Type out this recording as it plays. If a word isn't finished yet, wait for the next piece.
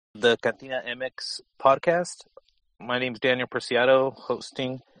the Cantina MX podcast. My name's Daniel Preciado,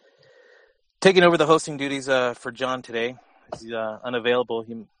 taking over the hosting duties for John today. He's unavailable.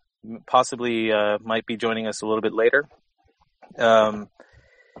 He possibly might be joining us a little bit later. On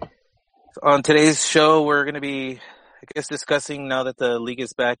today's show, we're going to be, discussing now that the league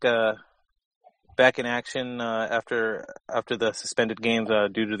is back in action after the suspended games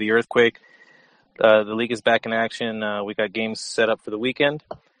due to the earthquake. The league is back in action. We got games set up for the weekend.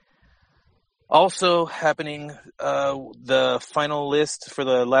 Also happening, the final list for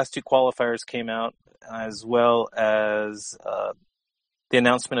the last two qualifiers came out, as well as the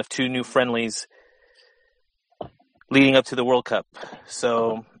announcement of two new friendlies leading up to the World Cup.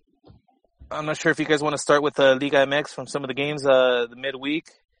 So I'm not sure if you guys want to start with Liga MX from some of the games the midweek.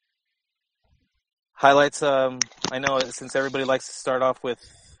 Highlights, I know since everybody likes to start off with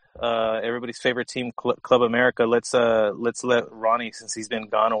everybody's favorite team, Club America, let's let Ronnie, since he's been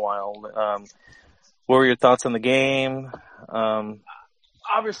gone a while. What were your thoughts on the game?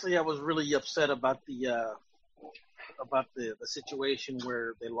 Obviously, I was really upset about the situation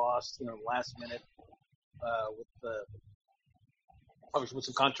where they lost, last minute, obviously with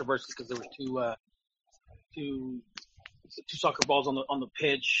some controversy because there was two soccer balls on the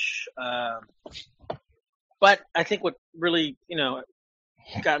pitch. But I think what really,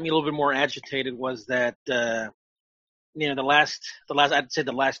 got me a little bit more agitated was that, the last, I'd say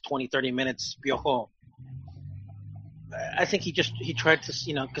the last 20, 30 minutes, Piojo, I think he tried to,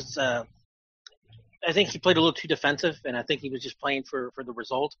 because I think he played a little too defensive, and I think he was just playing for the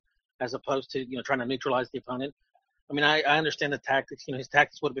result as opposed to, trying to neutralize the opponent. I mean, I understand the tactics. His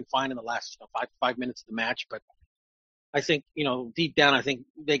tactics would have been fine in the last 5 minutes of the match, but I think, deep down, I think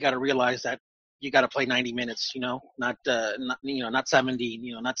they got to realize that you got to play 90 minutes, not 70,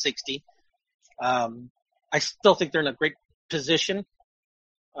 not 60. I still think they're in a great position.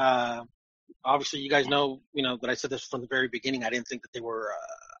 Obviously, you guys know, that I said this from the very beginning. I didn't think that they were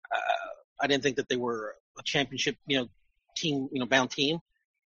a championship, team, bound team.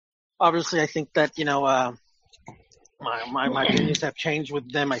 Obviously, I think that, my opinions have changed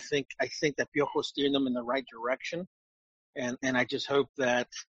with them. I think that Piojo is steering them in the right direction. And I just hope that,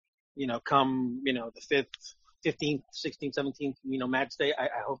 come, the 5th, 15th, 16th, 17th, match day,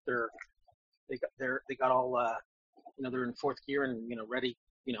 I hope they got all, they're in fourth gear and, ready,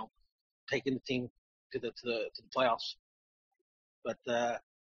 taking the team to the playoffs. But,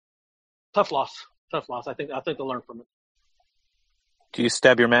 tough loss. I think they'll learn from it. Do you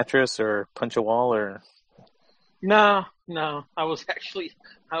stab your mattress or punch a wall or? No. I was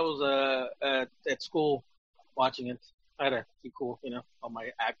at school watching it. I had to keep cool, on my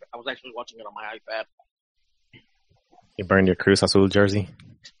iPad. I was actually watching it on my iPad. You burned your Cruz Azul jersey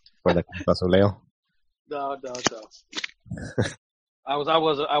for the Cruz Azuleo? No. I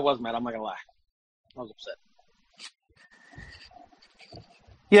was mad. I'm not gonna lie. I was upset.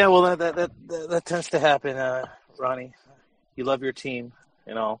 Yeah, well, that tends to happen, Ronnie. You love your team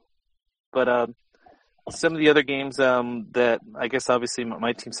and all, but some of the other games that I guess obviously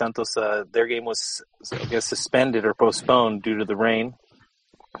my team Santos, their game was suspended or postponed due to the rain.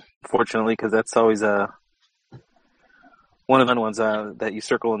 Fortunately, because that's always one of the ones that you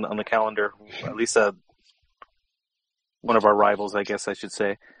circle on the calendar. At least one of our rivals, I guess I should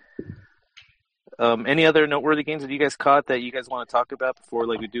say. Any other noteworthy games that you guys caught that you guys want to talk about before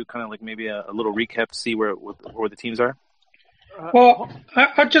we do kind of maybe a little recap to see where the teams are? Well,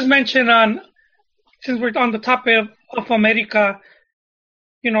 I'll just mention since we're on the topic of America,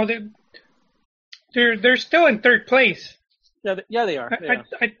 they're still in third place. Yeah, they are.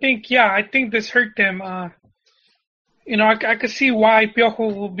 I think this hurt them. I could see why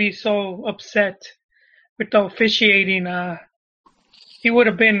Piojo will be so upset with the officiating. He would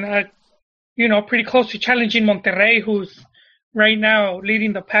have been, pretty close to challenging Monterrey, who's right now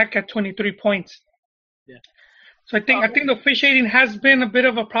leading the pack at 23 points. Yeah. So I think the officiating has been a bit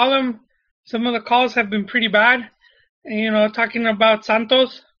of a problem. Some of the calls have been pretty bad. And, talking about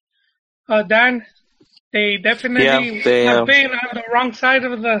Santos, Dan, they definitely have been on the wrong side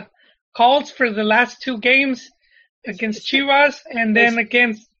of the calls for the last two games against Chivas and then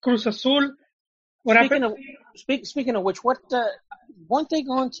against Cruz Azul. Speaking of which, weren't they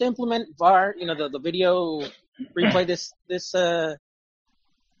going to implement VAR? The video replay. This.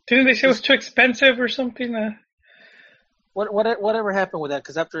 Didn't they say it was too expensive or something? Whatever happened with that?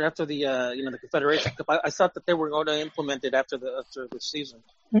 Because after the the Confederation Cup, I thought that they were going to implement it after the season.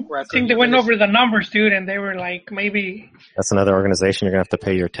 I think they went over the numbers, dude, and they were like, maybe that's another organization you're gonna have to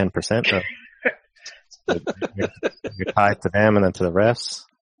pay your 10%. You're tied to them and then to the refs,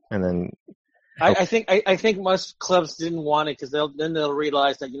 and then I think most clubs didn't want it because they'll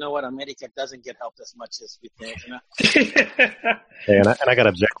realize that, you know what, America doesn't get helped as much as we think, you know. And I got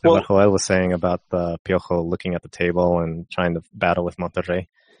objective what Joel was saying about Piojo looking at the table and trying to battle with Monterrey.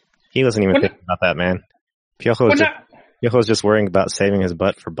 He wasn't even thinking about that, man. Piojo was just worrying about saving his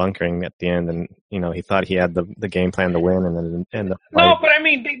butt for bunkering at the end, and he thought he had the game plan to win, and then the fight. No, but I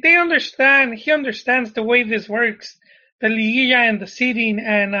mean they understand. He understands the way this works, the liguilla and the seeding,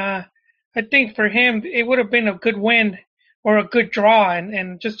 and I think for him it would have been a good win or a good draw,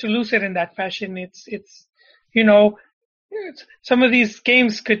 and just to lose it in that fashion, it's some of these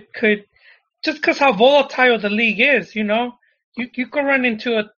games could just because how volatile the league is, you could run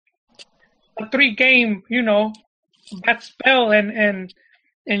into a 3-game, bad spell and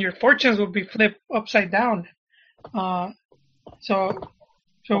your fortunes would be flipped upside down. So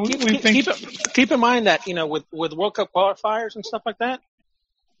keep in mind that, with World Cup qualifiers and stuff like that,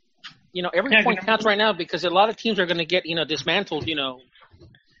 every point counts right now because a lot of teams are going to get, dismantled,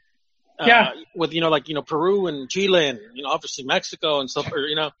 with, Peru and Chile and, obviously Mexico and stuff,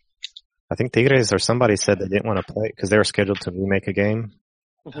 I think Tigres or somebody said they didn't want to play because they were scheduled to remake a game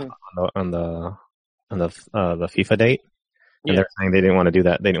on the FIFA date. And they're saying they didn't want to do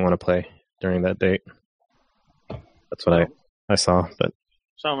that. They didn't want to play during that date. That's what I saw. But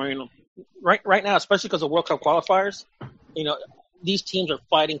so, right now, especially because of World Cup qualifiers, these teams are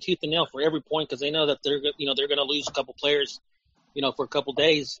fighting tooth and nail for every point because they know that they're going to lose a couple players, for a couple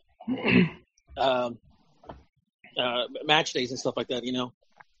days, match days and stuff like that,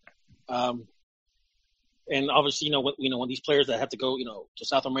 and obviously, when these players that have to go, to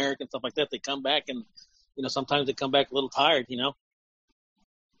South America and stuff like that, they come back and, sometimes they come back a little tired,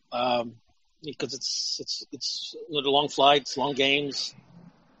 because it's the long flights, long games.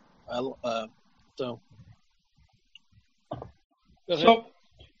 So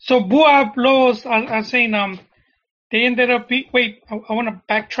Buab Lobos are saying they ended up I want to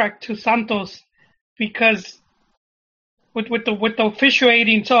backtrack to Santos because with the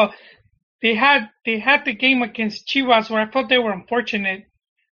officiating. So they had the game against Chivas where I thought they were unfortunate.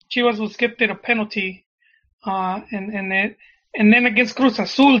 Chivas was gifted a penalty, and then against Cruz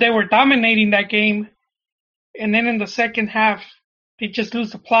Azul they were dominating that game, and then in the second half they just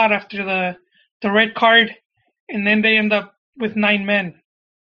lose the plot after the red card, and then they end up with 9 men,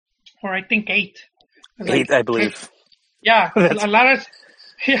 or I think 8. 8, I believe. Yeah, a lot of.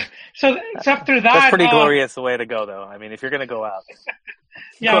 Yeah, so it's after that. That's pretty glorious way to go, though. I mean, if you're going to go out,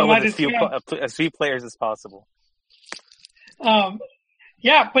 go with as few players as possible.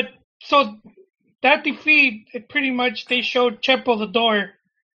 Yeah, but so that defeat, it pretty much they showed Chepo the door,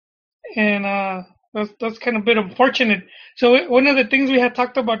 and that's kind of a bit unfortunate. So one of the things we had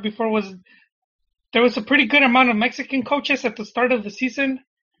talked about before was there was a pretty good amount of Mexican coaches at the start of the season,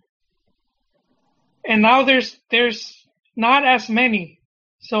 and now there's not as many.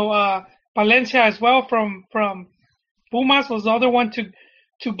 So Valencia as well from Pumas was the other one to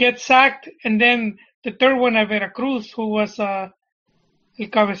get sacked, and then the third one at Veracruz, who was El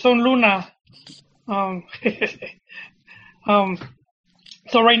Cabezón Luna.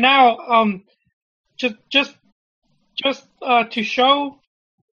 So right now, just to show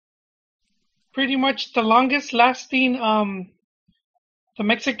pretty much the longest lasting the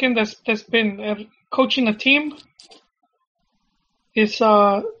Mexican that's been coaching a team is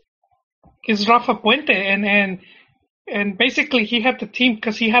Rafa Puente, and basically he had the team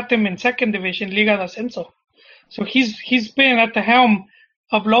because he had them in second division, Liga de Ascenso. So he's been at the helm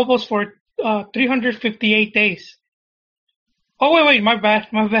of Lobos for 358 days. Oh wait, my bad.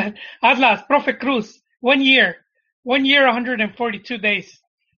 Atlas, Profe Cruz, 1 year, 142 days,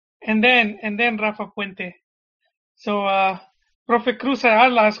 and then Rafa Puente. So Profe Cruz at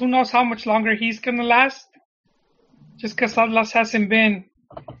Atlas, who knows how much longer he's gonna last? Just because Atlas haven't been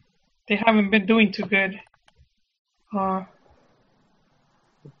doing too good.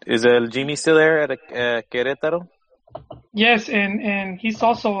 Is El Jimmy still there at Querétaro? Yes, and he's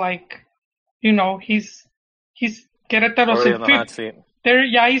also he's Querétaro's in the hot seat.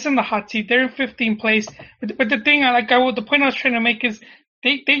 He's in the hot seat. They're in 15th place. But the thing, the point I was trying to make is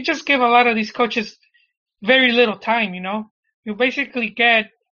they just give a lot of these coaches very little time. You basically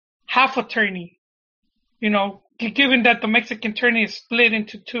get half a tourney. Given that the Mexican tourney is split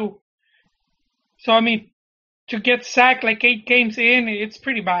into 2. So, I mean, to get sacked 8 games in, it's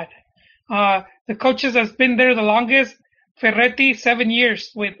pretty bad. The coaches that's been there the longest, Ferretti, 7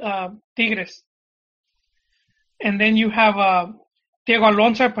 years with Tigres. And then you have Diego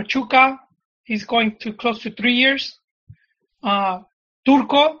Alonso at Pachuca. He's going to close to 3 years.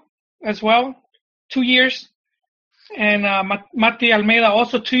 Turco as well, 2 years. and Mati Almeida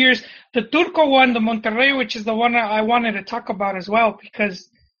also 2 years. The Turco one, the Monterrey, which is the one I wanted to talk about as well, because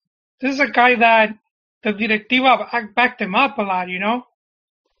this is a guy that the Directiva backed him up a lot, you know.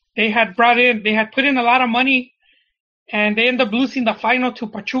 They had put in a lot of money, and they end up losing the final to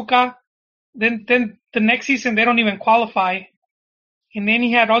Pachuca. Then the next season they don't even qualify. And then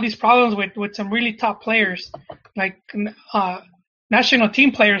he had all these problems with some really top players, like national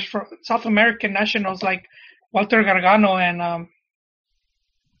team players for South American nationals like Walter Gargano and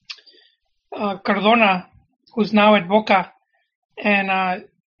Cardona, who's now at Boca. And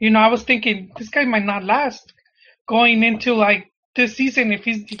I was thinking this guy might not last going into like this season if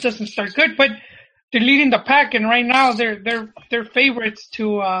he doesn't start good. But they're leading the pack, and right now they're favorites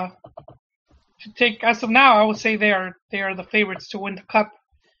to take. As of now, I would say they are the favorites to win the cup.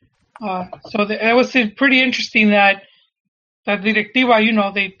 So it was pretty interesting that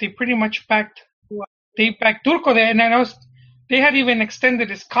Directiva, they pretty much backed Turco there, and they had even extended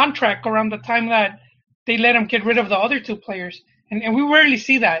his contract around the time that they let him get rid of the other two players, and we rarely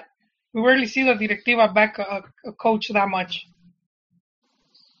see that. We rarely see the Directiva back a coach that much.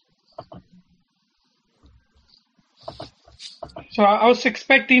 So I was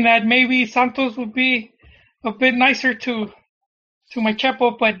expecting that maybe Santos would be a bit nicer to my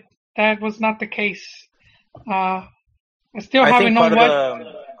Chepo, but that was not the case. I still haven't known what.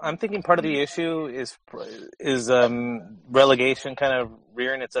 I'm thinking part of the issue is relegation kind of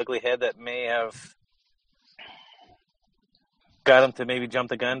rearing its ugly head that may have got him to maybe jump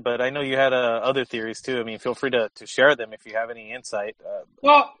the gun. But I know you had other theories too. I mean, feel free to share them if you have any insight.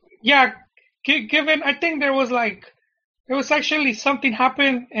 Well, yeah. Given, I think there was actually something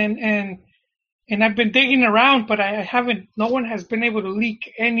happened, and I've been digging around, but I haven't. No one has been able to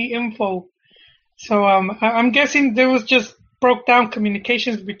leak any info. So I'm guessing there was just broke down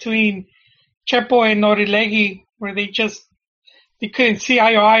communications between Chepo and Norilegui, where they couldn't see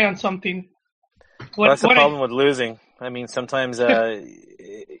eye to eye on something. That's the problem with losing. I mean, sometimes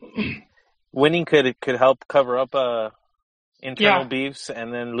winning could help cover up internal beefs,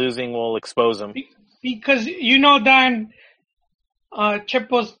 and then losing will expose them. Because Dan,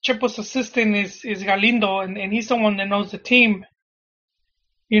 Chepo's assistant is Galindo, and he's someone that knows the team.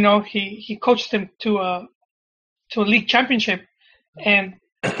 He coached them to a league championship, and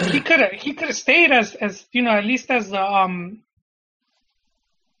he could have stayed as at least as the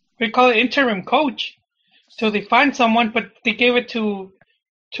we call it interim coach till they find someone, but they gave it to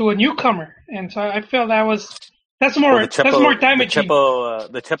a newcomer, and so I feel that's more damaging.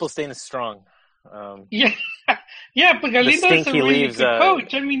 The Chepo stain is strong. Yeah, but Galindo is a really good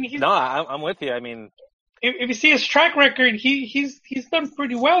coach. I mean, I'm with you. I mean, if you see his track record, he's done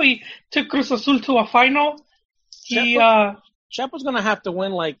pretty well. He took Cruz Azul to a final. Chepo's gonna have to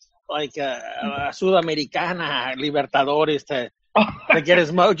win like Sudamericana, Libertadores to get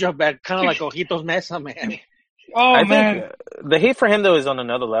his mojo back, kind of like Ojitos Mesa, man. I think the hate for him though is on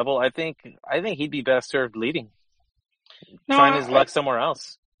another level. I think he'd be best served leading, trying his luck somewhere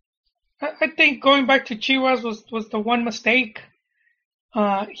else. I think going back to Chivas was the one mistake.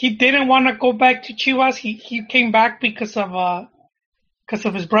 He didn't want to go back to Chivas. He came back because of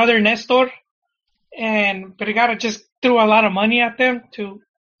his brother Nestor, and Vergara just threw a lot of money at them to,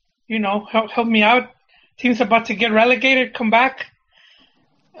 help me out. Team's about to get relegated, come back,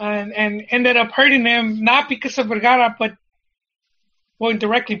 and ended up hurting them, not because of Vergara, but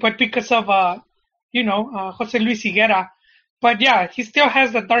indirectly, but because of Jose Luis Higuera. But yeah, he still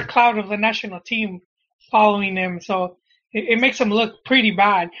has the dark cloud of the national team following him, so it makes him look pretty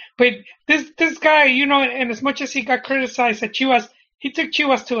bad. But this guy, and as much as he got criticized at Chivas, he took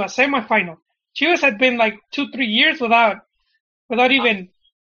Chivas to a semifinal. Chivas had been like 2-3 years without even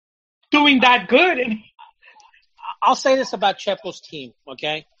doing that good. And I'll say this about Chepo's team,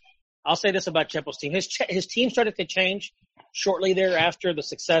 okay? I'll say this about Chepo's team. His team started to change shortly thereafter the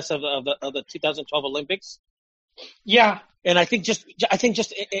success of the 2012 Olympics. Yeah. And I think just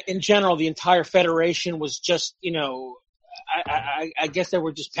in general, the entire federation was just, I guess they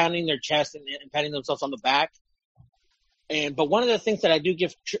were just pounding their chest and patting themselves on the back. But one of the things that I do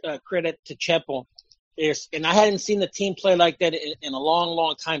give credit to Chepo is, and I hadn't seen the team play like that in a long,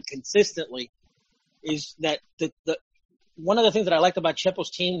 long time consistently, is that the one of the things that I liked about Chepo's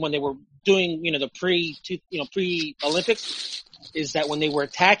team when they were doing, the pre-Olympics, is that when they were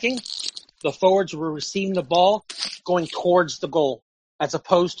attacking, the forwards were receiving the ball going towards the goal, as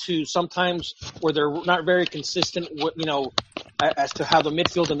opposed to sometimes where they're not very consistent, as to how the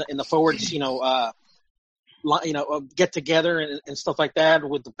midfield and the forwards, get together and stuff like that,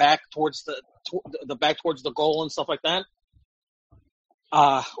 with the back towards the back towards the goal and stuff like that,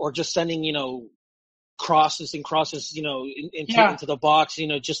 or just sending, crosses, into the box,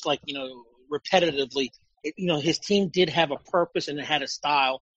 just like, repetitively. His team did have a purpose and it had a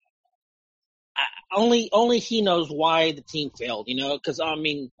style. Only he knows why the team failed, because,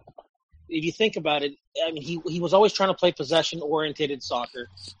 if you think about it, he was always trying to play possession-oriented soccer.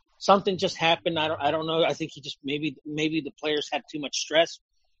 Something just happened. I don't know. I think he just maybe the players had too much stress.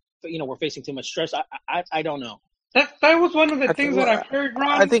 But, we're facing too much stress. I don't know. That was one of the things that I've heard,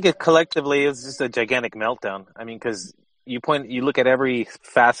 Ron. I think it collectively is just a gigantic meltdown. Because you look at every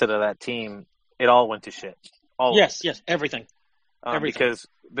facet of that team, it all went to shit. Yes, everything. Because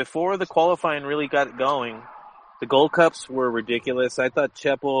before the qualifying really got going, the Gold Cups were ridiculous. I thought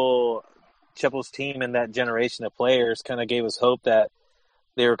Chepo's team and that generation of players kind of gave us hope that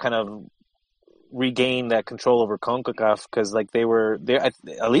they were kind of regain that control over CONCACAF, because like they were there.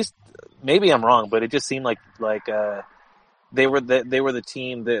 At least maybe I'm wrong, but it just seemed like they were the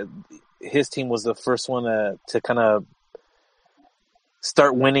team that his team was the first one to kind of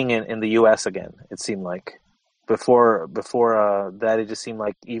start winning in the U.S. again. It seemed like before that, it just seemed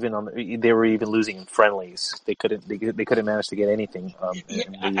like even they were even losing in friendlies. They couldn't manage to get anything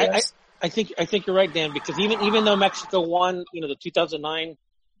in the U.S. I think you're right, Dan, because even though Mexico won, the 2009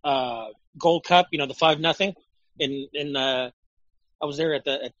 Gold Cup, the 5-0, in I was there at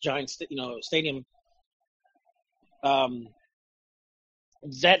Giants, stadium. That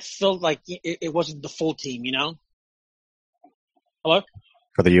felt like it wasn't the full team, Hello?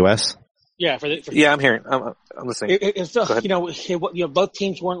 For the U.S.? Yeah, I'm hearing. I'm listening. It felt, both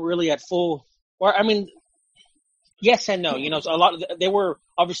teams weren't really at full. Or yes and no. So a lot. They were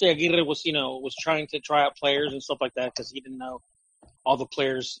obviously Aguirre was trying to try out players and stuff like that because he didn't know all the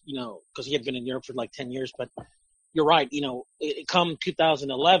players. Because he had been in Europe for like 10 years. But you're right. It come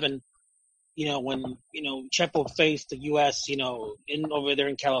 2011. When Chepo faced the U.S. Over there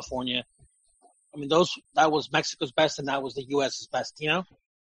in California. That was Mexico's best and that was the U.S.'s best. Not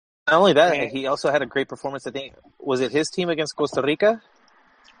only that, he also had a great performance. I think was it his team against Costa Rica?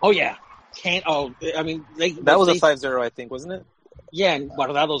 Oh yeah. That was a 5-0, I think, wasn't it? Yeah, and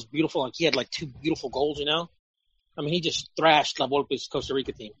Guardado's beautiful. Like he had like 2 beautiful goals. He just thrashed La Volpe's Costa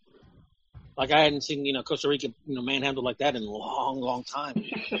Rica team. Like I hadn't seen Costa Rica manhandled like that in a long, long time.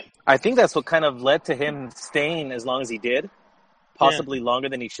 I think that's what kind of led to him staying as long as he did, possibly longer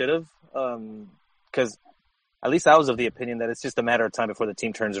than he should have. Because at least I was of the opinion that it's just a matter of time before the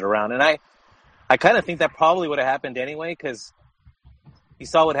team turns it around, and I kind of think that probably would have happened anyway because. You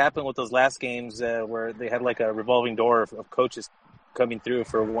saw what happened with those last games where they had like a revolving door of coaches coming through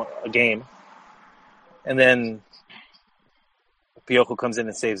for a game, and then Piojo comes in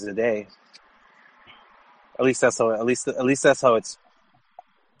and saves the day. At least that's how it's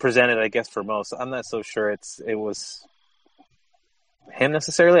presented, I guess, for most. I'm not so sure it was him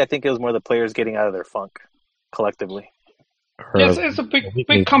necessarily. I think it was more the players getting out of their funk collectively. Yes, it's a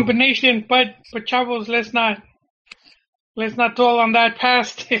big combination, but Chavos, let's not dwell on that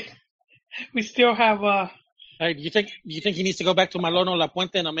past. We still have. Do you think he needs to go back to Malone La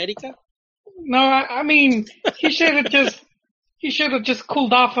Puente in America? No, he should have just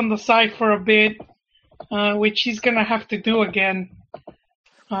cooled off on the side for a bit, which he's gonna have to do again,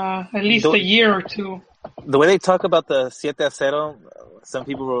 at least a year or two. The way they talk about the 7-0, some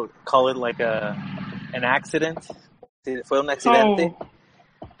people will call it like an accident. Fue un accidente. Oh.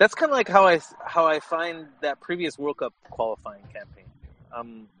 That's kind of like how I find that previous World Cup qualifying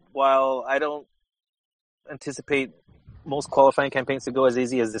campaign. While I don't anticipate most qualifying campaigns to go as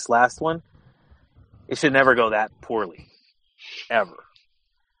easy as this last one, it should never go that poorly, ever.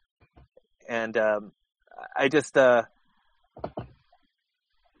 And I just I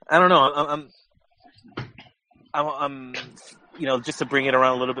don't know. I'm just to bring it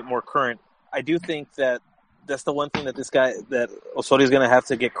around a little bit more current. I do think that's the one thing that that Osorio is going to have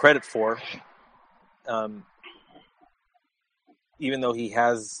to get credit for. Even though he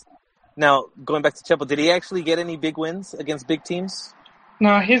has now going back to Chepo, did he actually get any big wins against big teams?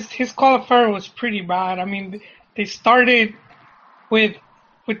 No, his qualifier was pretty bad. They started with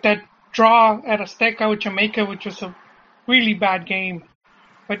that draw at Azteca with Jamaica, which was a really bad game.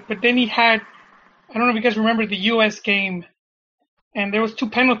 But then he had, I don't know if you guys remember the U.S. game, and there was 2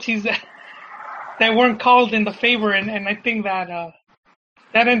 penalties that weren't called in the favor, and I think that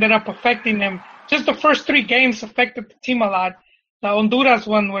ended up affecting them. Just the first 3 games affected the team a lot. The Honduras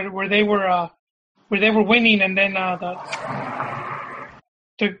one where they were winning, and then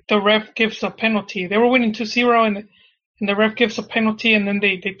the ref gives a penalty. They were winning 2-0, and the ref gives a penalty, and then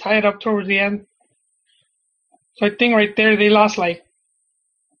they tie it up towards the end. So I think right there they lost like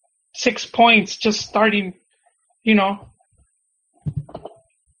 6 points just starting,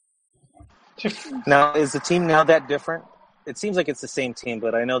 Now, is the team now that different? It seems like it's the same team,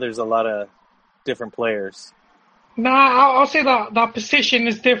 but I know there's a lot of different players. Nah, I'll say the position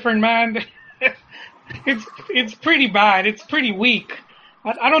is different, man. It's pretty bad. It's pretty weak.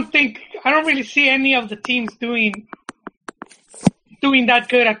 I don't really see any of the teams doing that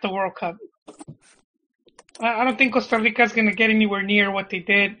good at the World Cup. I don't think Costa Rica is going to get anywhere near what they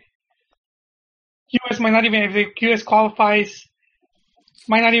did. U.S. might not even, if the U.S. qualifies,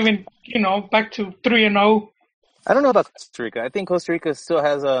 might not even, back to 3-0. I don't know about Costa Rica. I think Costa Rica still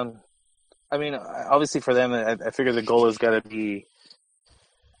has, obviously for them, I figure the goal has got to be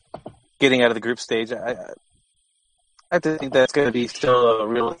getting out of the group stage. I think that's going to be still a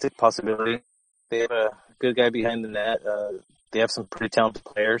realistic possibility. They have a good guy behind the net. They have some pretty talented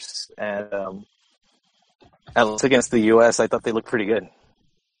players, and at least against the U.S., I thought they looked pretty good,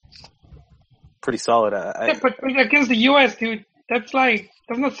 pretty solid. But against the U.S., dude, that's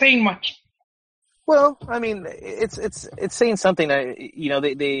not saying much. Well, I mean, it's saying something.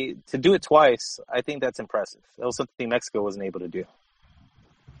 They to do it twice. I think that's impressive. That was something Mexico wasn't able to do.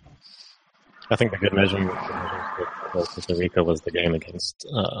 I think the good measurement for Costa Rica was the game against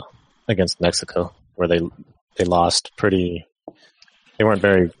Mexico, where they lost pretty. They weren't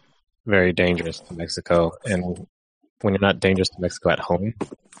very, very dangerous to Mexico, and when you're not dangerous to Mexico at home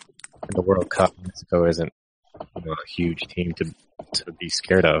in the World Cup, Mexico isn't a huge team to be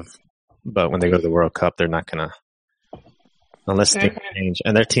scared of. But when they go to the World Cup, they're not gonna, unless things change.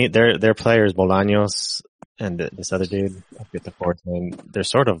 And their players, Bolaños and this other dude, I forget the fourth name. They're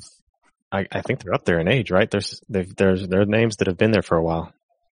sort of, I think they're up there in age, right? There's names that have been there for a while.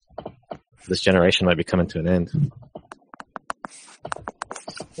 This generation might be coming to an end.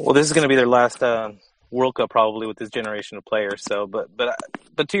 Well, this is going to be their last World Cup probably with this generation of players. So, but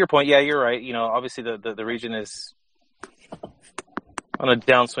to your point, yeah, you're right. Obviously the region is on a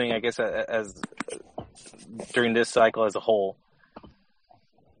downswing, I guess, as during this cycle as a whole.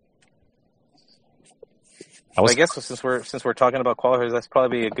 I guess since we're talking about qualifiers, that's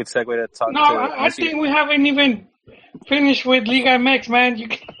probably a good segue to talk. I think we haven't even finished with Liga MX, man.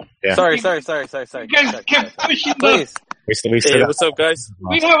 Yeah. Sorry. You guys kept pushing. Please. Hey, what's up, guys?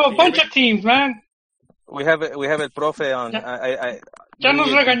 We have a bunch of teams, man. We have el profe on. Ya nos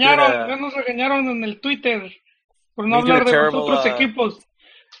regañaron en el Twitter por no hablar de los otros equipos.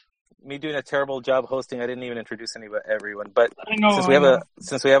 Me doing a terrible job hosting. I didn't even introduce everyone. But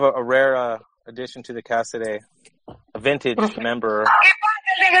since we have a rare addition to the cast today, a vintage member.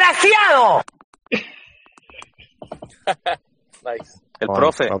 ¡Desgraciado! Nice. El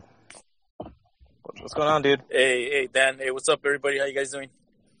profe. What's going on, dude? Hey, Dan. Hey, what's up, everybody? How you guys doing?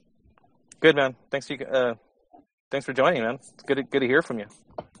 Good, man. Thanks for joining, man. It's good to hear from you.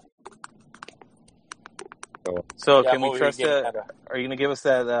 So, can we trust that? Are you going to give us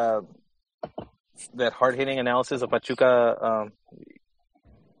that hard-hitting analysis of Pachuca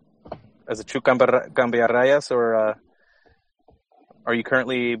as a true cambiarrayas, or are you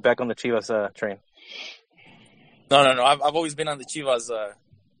currently back on the Chivas train? No. I've always been on the Chivas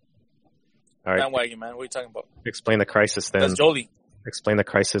bandwagon, man. What are you talking about? Explain the crisis then. That's Jolie. Explain the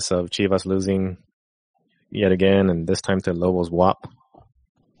crisis of Chivas losing yet again, and this time to Lobos WAP.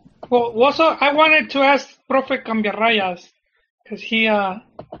 Well, also, I wanted to ask Profe Cambiarrayas, because he,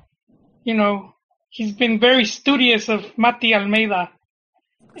 he's been very studious of Mati Almeida.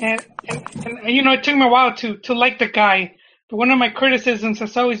 And it took me a while to like the guy. But one of my criticisms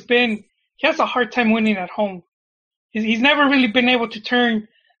has always been he has a hard time winning at home. He's never really been able to turn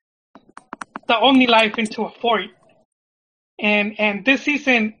the OmniLife into a fort. And this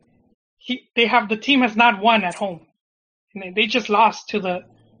season, the team has not won at home. And they just lost to the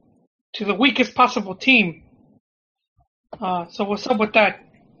weakest possible team. So what's up with that,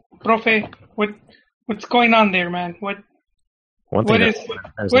 Profe? What's going on there, man? What is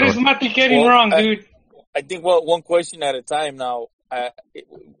Mati getting wrong, dude? I think one question at a time now.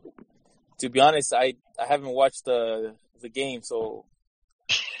 To be honest, I haven't watched the game, so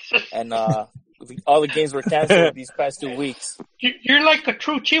and all the games were canceled these past 2 weeks. You're like a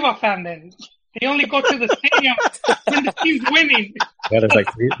true Chiva fan, then. They only go to the stadium when the team's winning. Yeah,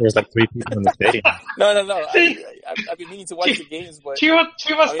 there's like three people in the stadium. No. I've been meaning to watch the games, but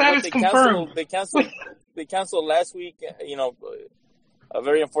Chiva status confirmed. They canceled last week. A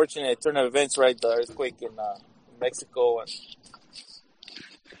very unfortunate turn of events, right? The earthquake in Mexico, and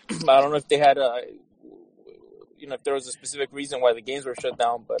I don't know if they had if there was a specific reason why the games were shut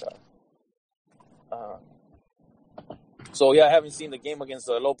down, but so yeah, I haven't seen the game against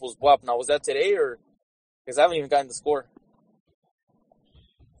Lobos WAP. Now, was that today, or because I haven't even gotten the score?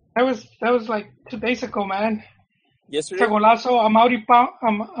 That was like 2 days ago, man. Yesterday. Golazo, Amaury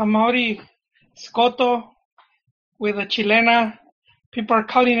Scotto with a Chilena. People are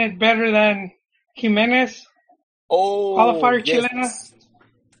calling it better than Jimenez. Qualifier yes. Chilena.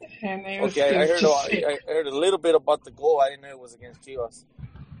 And it was, okay, I heard a little bit about the goal. I didn't know it was against Chivas.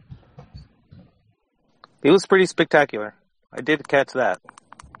 It was pretty spectacular. I did catch that.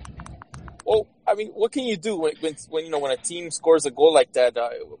 Well, I mean, what can you do when a team scores a goal like that?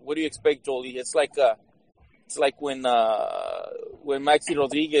 What do you expect, Jolie? It's like when Maxi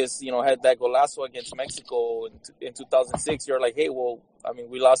Rodriguez, had that golazo against Mexico in 2006. You're like, hey, well, I mean,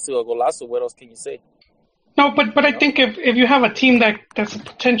 we lost to a golazo. What else can you say? No, but I think if you have a team that's a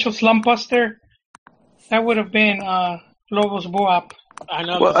potential slump buster, that would have been Lobos BUAP. I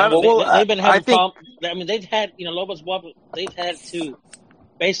know. Well, they've been having problems. I mean, they've had Lobos BUAP. They've had to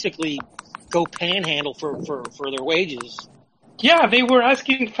basically go panhandle for their wages. Yeah, they were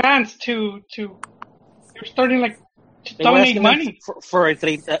asking fans to they're starting to donate money for a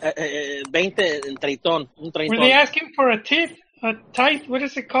 20 en Triton. Were they asking for a tithe? What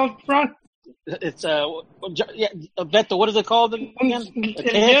is it called, Ron? It's Beto, what is it called again? El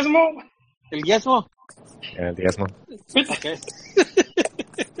diezmo? El diezmo? Yeah, diezmo. Okay.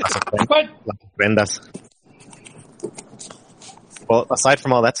 But Prendas. Well, aside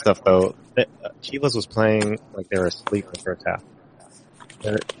from all that stuff, though, Chivas was playing like they were asleep in the first half.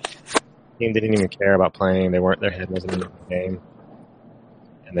 Their team didn't even care about playing. Their head wasn't in the game.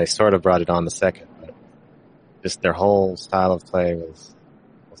 And they sort of brought it on the second. But just their whole style of play was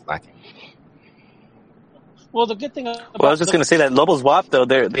lacking. Well, the good thing I was just going to say that Lobos BUAP, though,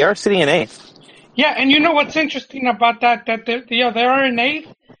 they are sitting in 8th. Yeah, and you know what's interesting about that they are in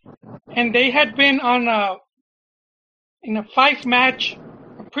 8th, and they had been on in a 5-match,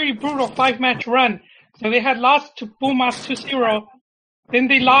 a pretty brutal 5-match run. So they had lost to Pumas 2-0, then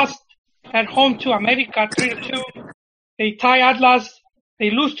they lost at home to America 3-2. They tie Atlas,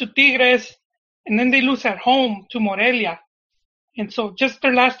 they lose to Tigres, and then they lose at home to Morelia. And so just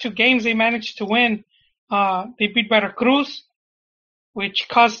their last 2 games they managed to win. They beat Veracruz, which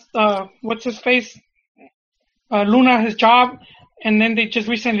cost what's his face, Luna, his job, and then they just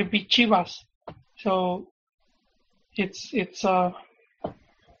recently beat Chivas. So it's they're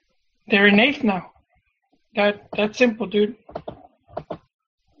in 8th now. That's simple, dude.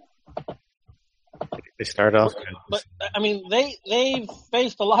 They start off, but I mean, they've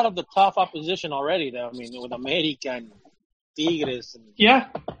faced a lot of the tough opposition already, though. I mean, with America and Tigres, and yeah.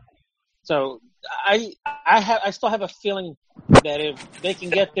 So I still have a feeling that if they can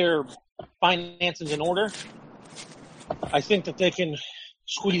get their finances in order, I think that they can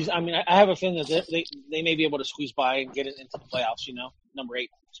squeeze. I mean, I have a feeling that they may be able to squeeze by and get it into the playoffs. Number 8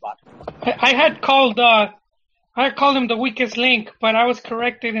 spot. I had called him the weakest link, but I was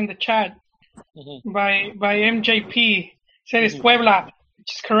corrected in the chat by MJP. Said it's Puebla,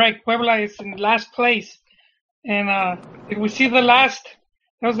 which is correct. Puebla is in last place, and did we see the last?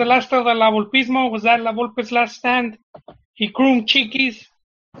 That was the last of the La Volpismo. Was that La Volpe's last stand? He groomed Chiquis.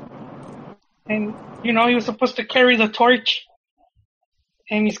 And, he was supposed to carry the torch.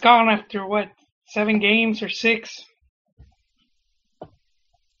 And he's gone after, 7 games or 6?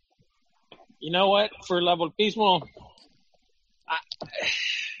 You know what? For La Volpismo,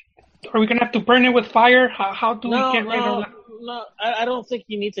 are we going to have to burn it with fire? How do we get rid of it? No, I don't think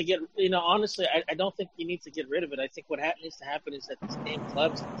you need to get, honestly, I don't think you need to get rid of it. I think what needs to happen is that these damn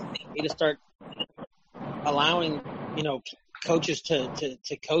clubs need to start allowing, coaches to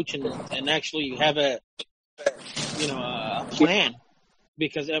coach and actually have a plan.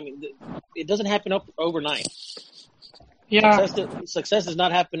 Because, I mean, it doesn't happen overnight. Yeah. Success does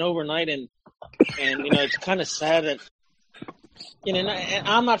not happen overnight, and it's kind of sad that, and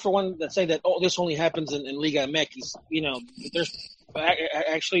I'm not for one that say that, this only happens in Liga MX. There's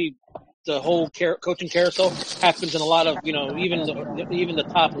actually the whole coaching carousel happens in a lot of, even the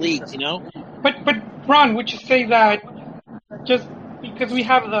top leagues, But Ron, would you say that just because we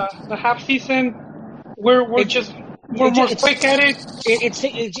have the half season, we're more quick at it?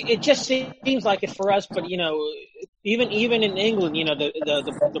 It just seems like it for us, but even in England,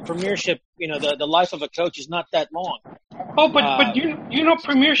 the Premiership, the life of a coach is not that long. Oh, but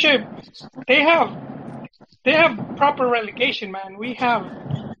Premiership, they have proper relegation, man. We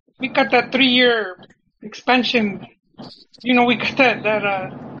got that 3-year expansion. We got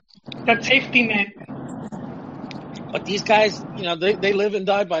that safety net. But these guys, they live and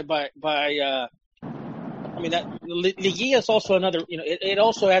die by I mean, that Liguilla is also another, it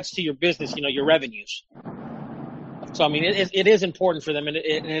also adds to your business, your revenues. So, I mean, it is important for them, and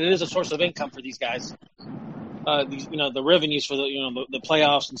it is a source of income for these guys. The revenues for the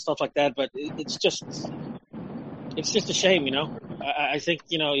playoffs and stuff like that. But it's just, it's just a shame, you know. I think,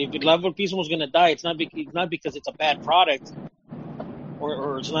 you know, if Level Piso was going to die, it's not because it's a bad product,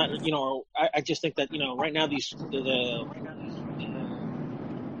 or it's not, you know. I just think that, you know, right now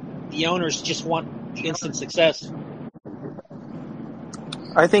the owners just want instant success.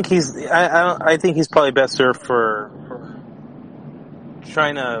 I think he's probably best served for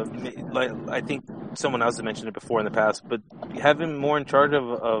trying to, like, I think someone else has mentioned it before in the past, but have him more in charge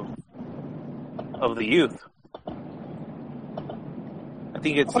of the youth. I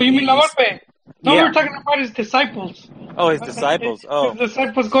think it's. Oh, you mean La Volpe? No, yeah. we were talking about his disciples. Oh, his disciples. Oh, his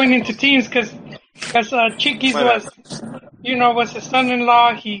disciples going into teams because Chiquis was his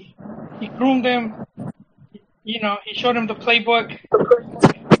son-in-law. He groomed him. You know, he showed him the playbook.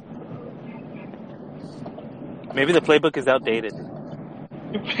 Maybe the playbook is outdated.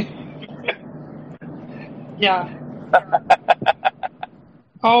 Yeah.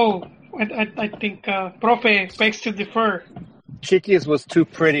 Oh, I think Profe begs to differ. Chiquis was too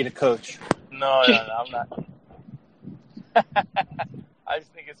pretty to coach. No, I'm not. I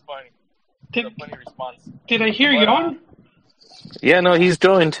just think it's funny. It's a funny response. Did I hear Yon? Yeah, no, he's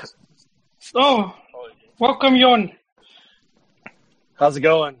joined. Oh, welcome, Yon. How's it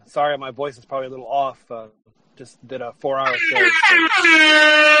going? Sorry, my voice is probably a little off. Just did a 4-hour show.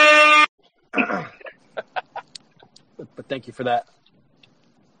 So. But thank you for that.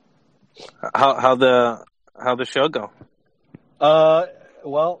 How the show go?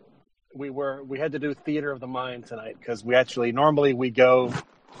 Well, we had to do Theater of the Mind tonight because normally we go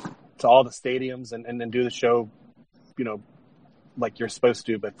to all the stadiums and then do the show, you know, like you're supposed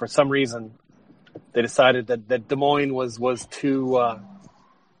to. But for some reason, they decided that Des Moines was too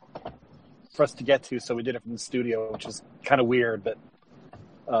for us to get to, so we did it from the studio, which is kind of weird. But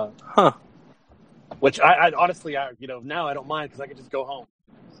which I honestly, now I don't mind because I can just go home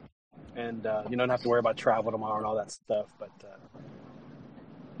and don't have to worry about travel tomorrow and all that stuff. But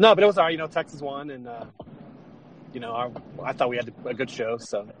no, but it was all right. You know, Texas won, and I thought we had a good show,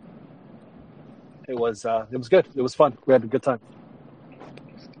 so it was good. It was fun. We had a good time.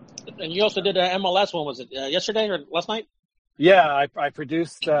 And you also did an MLS one. Was it yesterday or last night? Yeah, I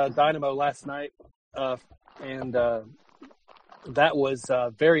produced Dynamo last night, and that was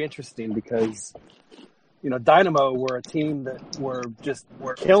very interesting because, you know, Dynamo were a team that were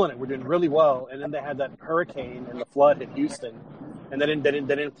killing it. We're doing really well, and then they had that hurricane and the flood hit Houston, and they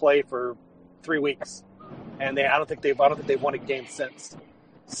didn't play for 3 weeks, and I don't think they've won a game since.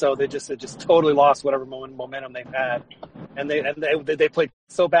 So they just totally lost whatever momentum they've had, and they played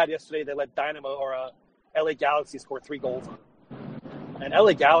so bad yesterday. They let Dynamo or LA Galaxy score 3 goals on them. And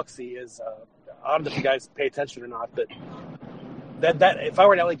LA Galaxy is I don't know if you guys pay attention or not, but that if I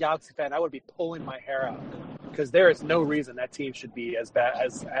were an LA Galaxy fan, I would be pulling my hair out because there is no reason that team should be as bad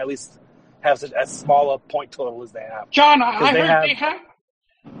as at least has as small a point total as they have. John, I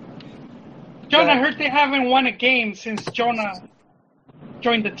heard they haven't won a game since Jonah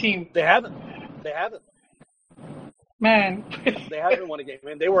joined the team. They haven't. Man. They haven't won a game. I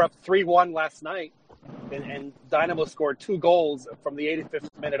mean, they were up 3-1 last night, and Dynamo scored 2 goals from the 85th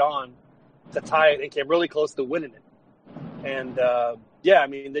minute on to tie it and came really close to winning it. And, I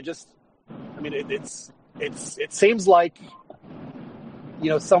mean, it seems like, you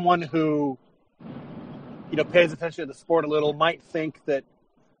know, someone who, you know, pays attention to the sport a little might think that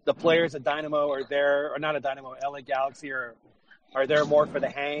the players at Dynamo are there, or not at Dynamo, LA Galaxy are there more for the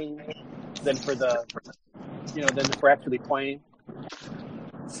hang than for actually playing.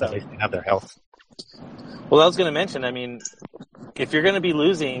 So at least they have their health. Well, I was going to mention, I mean, if you're going to be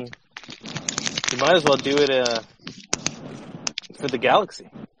losing, you might as well do it for the Galaxy.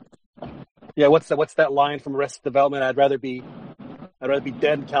 Yeah, what's that line from Arrested Development? I'd rather be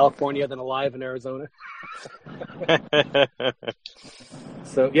dead in California than alive in Arizona.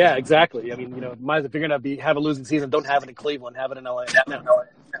 So yeah, exactly. I mean, you know, if you're going to have a losing season, don't have it in Cleveland, have it in LA. No.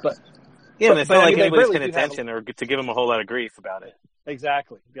 But it's not like anybody's paying attention or to give them a whole lot of grief about it.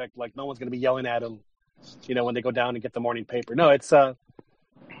 Exactly. Like no one's going to be yelling at them, you know, when they go down and get the morning paper. No, it's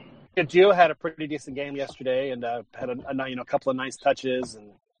Gio had a pretty decent game yesterday and had a couple of nice touches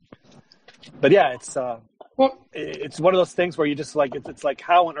but yeah, it's one of those things where you just like it's like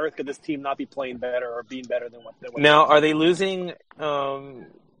how on earth could this team not be playing better or being better than what now are they losing? Well,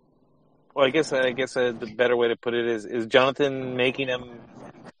 I guess the better way to put it is Jonathan making him.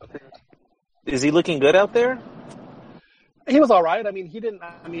 Is he looking good out there? He was all right. I mean, he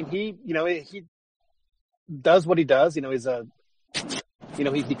does what he does. You know,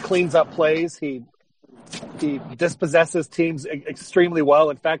 he cleans up plays. He dispossesses teams extremely well.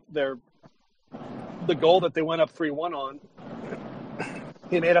 In fact, the goal that they went up 3-1 on,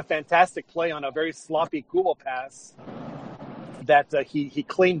 he made a fantastic play on a very sloppy Kubo pass that he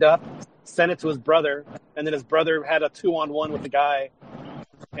cleaned up, sent it to his brother, and then his brother had a 2-on-1 with the guy.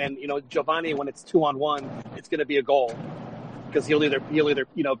 And, Giovanni, when it's 2-on-1, it's going to be a goal because he'll either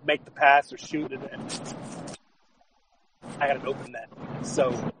make the pass or shoot. And I had an open net.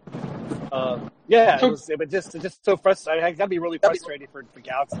 So, it was just so frustrating. I got to be really frustrated for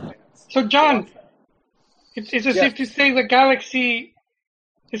Galaxy fans. So, John, it's as if to say the Galaxy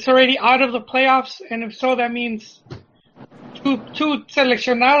is already out of the playoffs, and if so, that means two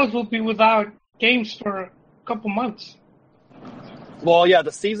seleccionados will be without games for a couple months. Well, yeah,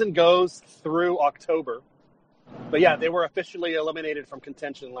 the season goes through October. But yeah, they were officially eliminated from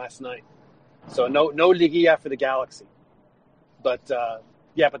contention last night. So no Liguilla for the Galaxy. But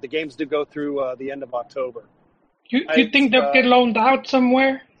but the games do go through the end of October. You think they'll get loaned out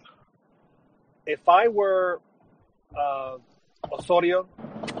somewhere? If I were Osorio,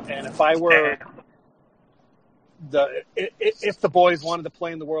 and if I were if the boys wanted to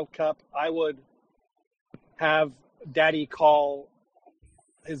play in the World Cup, I would have Daddy call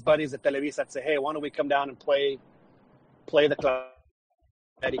his buddies at Televisa and say, "Hey, why don't we come down and play the Club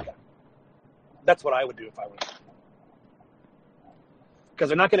America?" That's what I would do if I were. Because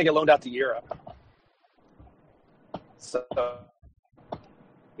they're not going to get loaned out to Europe. So,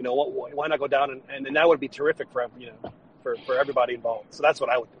 why not go down and that would be terrific for everybody involved. So that's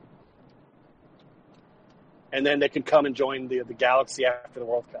what I would do. And then they can come and join the Galaxy after the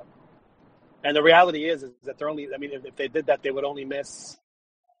World Cup. And the reality is that they're only, if they did that, they would only miss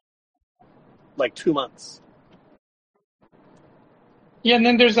like 2 months. Yeah, and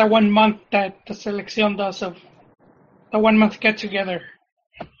then there's that 1 month that the selección does of the 1 month get together.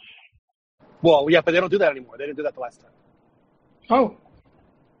 Well, yeah, but they don't do that anymore. They didn't do that the last time. Oh.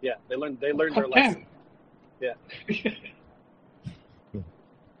 Yeah, they learned their lesson. Yeah.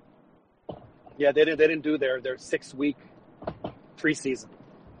 Yeah, they didn't do their 6-week preseason.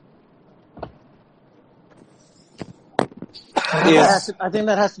 I think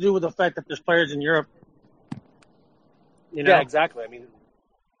that has to do with the fact that there's players in Europe. Yeah, exactly.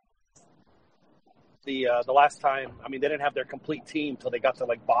 The last time, they didn't have their complete team till they got to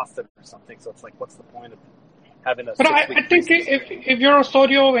like Boston or something. So it's like, what's the point of having a? But I think if you're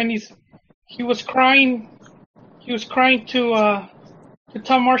Osorio and he was crying to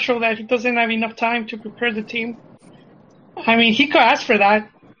Tom Marshall that he doesn't have enough time to prepare the team. He could ask for that.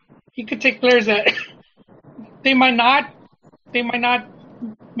 He could take players that they might not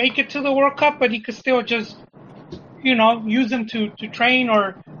make it to the World Cup, but he could still just, use them to train,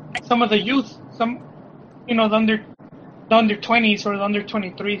 or some of the youth, the under 20s or the under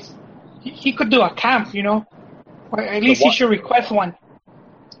 23s. He could do a camp, or at least he should request one.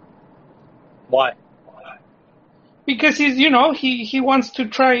 Why? Because he's, he wants to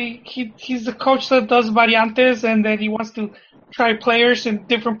try. He's the coach that does variantes, and then he wants to try players in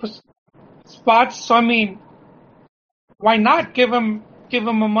different spots. So why not give him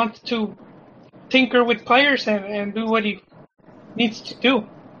a month to tinker with players and do what he needs to do?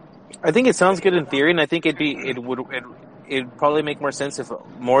 I think it sounds good in theory, and I think it'd probably make more sense if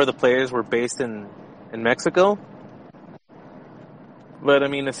more of the players were based in Mexico. But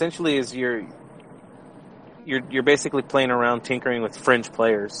essentially, is you're basically playing around tinkering with fringe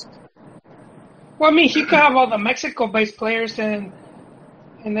players. Well, he could have all the Mexico-based players, and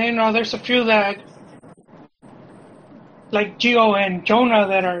then there's a few that, like Gio and Jonah,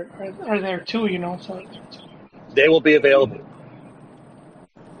 that are there too. So they will be available.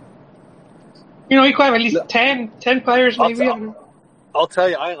 He could have at least 10 players, maybe. I'll tell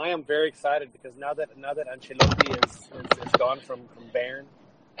you, I am very excited because now that Ancelotti is gone from Bayern,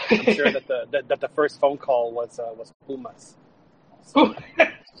 I'm sure that the first phone call was Pumas. So.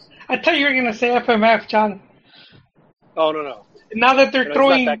 I thought you were going to say FMF, John. Oh no! Now that they're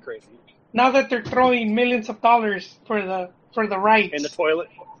throwing, it's not that crazy. Now that they're throwing millions of dollars for the rights in the toilet.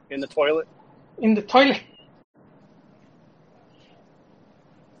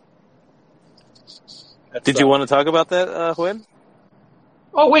 Did you want to talk about that, Juan?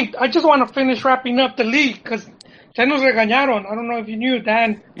 Oh wait, I just want to finish wrapping up the league because ya nos regañaron. I don't know if you knew,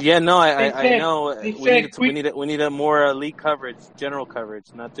 Dan. Yeah, no, I know. We need a more league coverage, general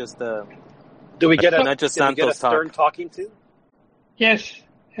coverage, not just Do we get not just Santos we get a Stern talk. talking to? Yes,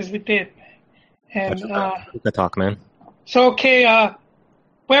 we did. And the talk, man. So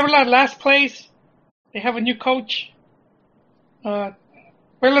Puebla last place. They have a new coach.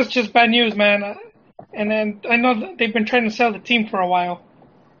 Puebla's just bad news, man. And then I know that they've been trying to sell the team for a while.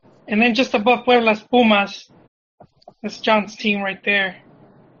 And then just above Puebla's Pumas. That's John's team right there.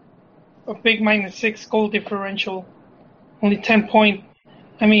 A big -6 goal differential. Only 10 point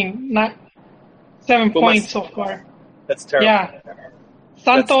I mean, not 7 points so far. That's terrible. Yeah.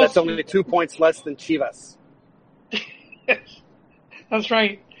 Santos. That's only 2 points less than Chivas. That's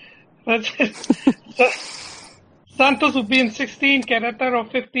right. Santos will be in 16,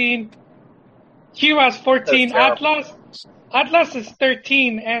 Querétaro 15, Chivas 14, Atlas is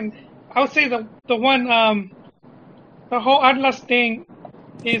 13, and I would say the whole Atlas thing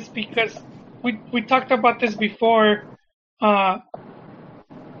is because we talked about this before. The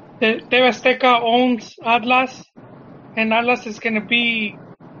TV Azteca owns Atlas, and Atlas is going to be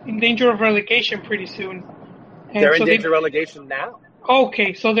in danger of relegation pretty soon. And they're in danger of relegation now.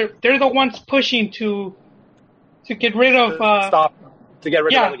 Okay, so they're the ones pushing to get rid of to get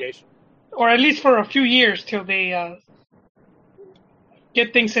rid of relegation, or at least for a few years till they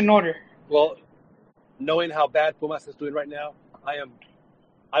get things in order. Well, knowing how bad Pumas is doing right now,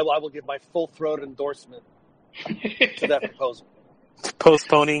 I will give my full-throated endorsement to that proposal.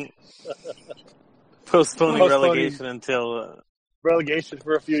 Postponing relegation until relegation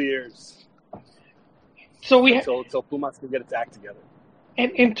for a few years. So until Pumas can get its act together.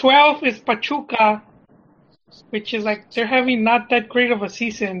 And in 12 is Pachuca, which is like they're having not that great of a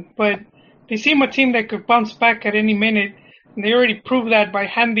season, but they seem a team that could bounce back at any minute. And they already proved that by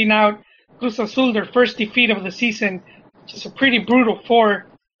handing out Cruz Azul their first defeat of the season, which is a pretty brutal 4-0.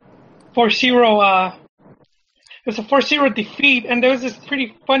 It was a 4-0 defeat, and there was this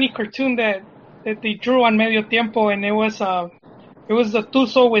pretty funny cartoon that they drew on Medio Tiempo, and it was the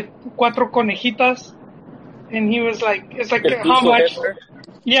Tuzo with cuatro conejitas, and he was like, it's like a homage.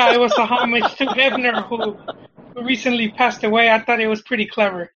 Yeah, it was a homage to Webner, who recently passed away. I thought it was pretty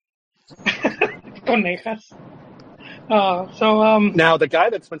clever. Conejas. Now the guy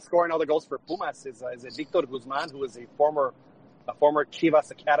that's been scoring all the goals for Pumas is Victor Guzman, who is a former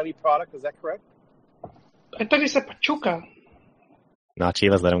Chivas Academy product. Is that correct? I thought he said Pachuca. No,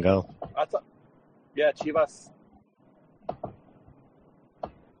 Chivas let him go. Yeah, Chivas.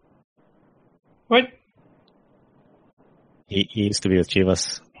 What? He used to be with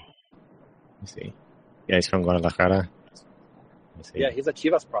Chivas. Let me see. Yeah, he's from Guadalajara. Yeah, he's a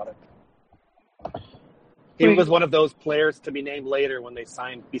Chivas product. He was one of those players to be named later when they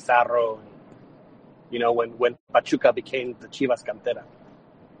signed Pizarro. When Pachuca became the Chivas Cantera.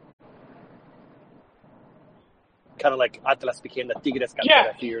 Kind of like Atlas became the Tigres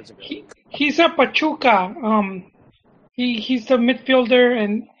Cantera a few years ago. He's a Pachuca. He's a midfielder,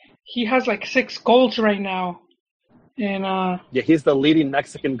 and he has like 6 goals right now. And he's the leading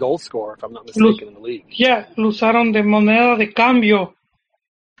Mexican goal scorer, if I'm not mistaken, in the league. Yeah, lo usaron de moneda de cambio.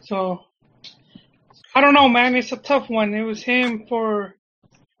 So, I don't know, man. It's a tough one. It was him for...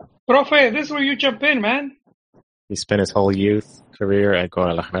 Profe, this is where you jump in, man. He spent his whole youth career at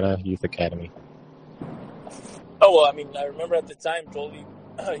Guadalajara Youth Academy. Oh, well, I mean, I remember at the time, Jolie,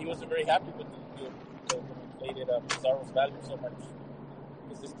 he wasn't very happy with the inflated Pizarro's value so much.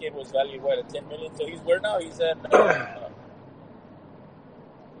 Because this kid was valued, at $10 million? So he's where now? He's at...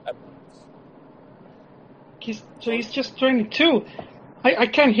 he's just 22. I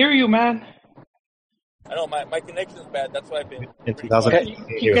can't hear you, man. I know, my connection's bad. That's why I've been... In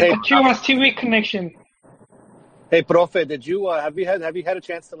 2008. You get the Chivas TV connection. Hey, Profe, did you have you had a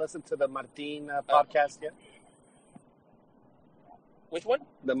chance to listen to the Martin podcast yet? Which one?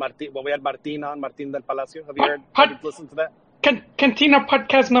 The Martin, when we had Martin del Palacio. Have you listened to that? Cantina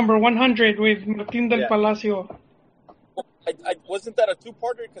podcast number 100 with Martin del Palacio. I wasn't that a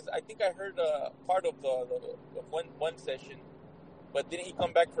 2-parter? Because I think I heard part of the one session, but didn't he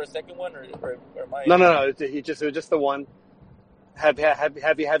come back for a second one, or am I? No. It was just the one. Have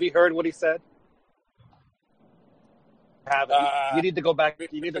you heard what he said? You need to go back.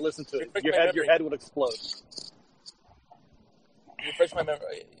 You need to listen to it. Your head would explode. Refresh my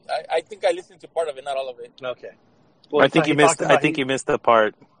memory. I think I listened to part of it, not all of it. Okay. Well, I think you missed the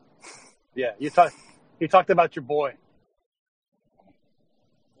part. Yeah, you talked about your boy.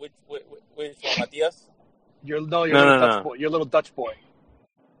 Which Matias? Your little boy. Your little Dutch boy.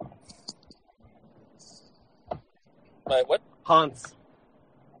 What? Hans.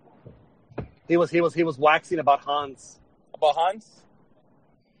 He was waxing about Hans. About Hans?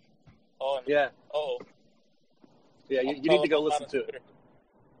 Oh yeah. Oh. Yeah, you need to go listen to it.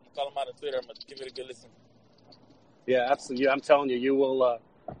 Call him out on Twitter. I'm gonna give it a good listen. Yeah, absolutely. I'm telling you, you will.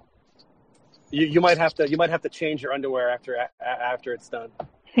 You might have to change your underwear after it's done.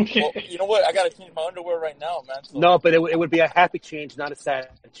 Well, you know what? I gotta change my underwear right now, man. So. No, but it would be a happy change, not a sad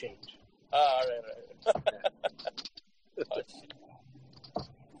change. All right. Oh,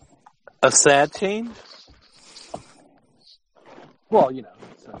 a sad change? Well,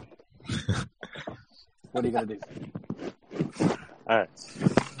 So. What are you gonna do? All right.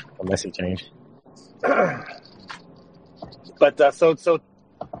 A messy change. But so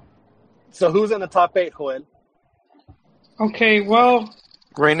who's in the top 8, Joel? Okay, well.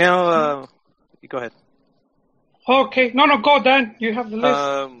 Right now, you go ahead. Okay, no, go, Dan. You have the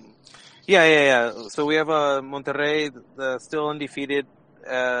list. Yeah. So we have Monterrey, still undefeated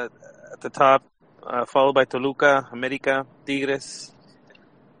at the top, followed by Toluca, America, Tigres,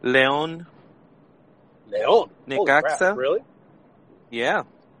 León, Necaxa. Crap, really? Yeah.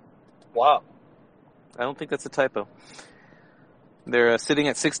 Wow. I don't think that's a typo. They're sitting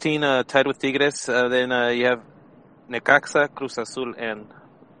at 16, tied with Tigres. Then you have Necaxa, Cruz Azul, and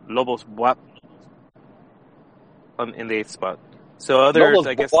Lobos Buap in the 8th spot. So others, Lobos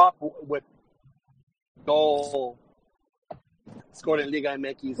I guess. Buap with goal scored in Liga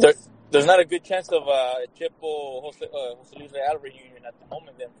MX. There's not a good chance of Chepo Jose Luis Real reunion at the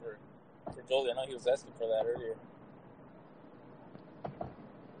moment then for Jolie. I know he was asking for that earlier.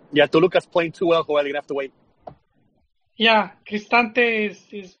 Yeah, Toluca's playing too well, Joel. You're going to have to wait. Yeah, Cristante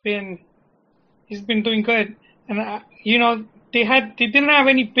he's been doing good. And, they didn't have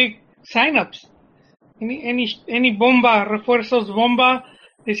any big signups. Any bomba, refuerzos bomba.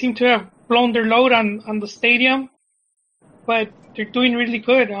 They seem to have blown their load on the stadium. But they're doing really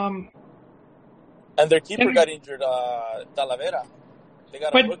good. And their keeper got injured, Talavera. They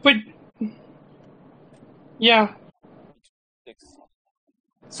got but yeah.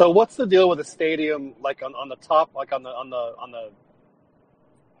 So what's the deal with the stadium? Like on the top, like on the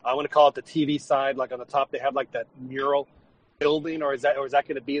I want to call it the TV side. Like on the top, they have like that mural building, or is that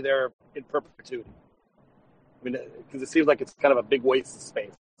going to be there in perpetuity? I mean, because it seems like it's kind of a big waste of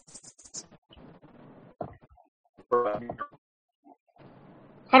space.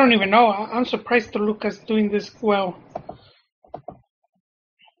 I don't even know. I'm surprised Toluca's doing this well.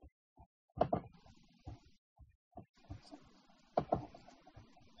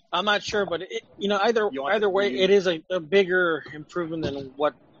 I'm not sure, but either way, it is a bigger improvement than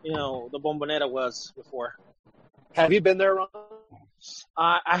what the Bombonera was before. Have you been there, Ron?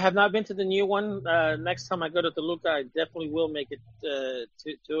 I have not been to the new one. Next time I go to Toluca, I definitely will make it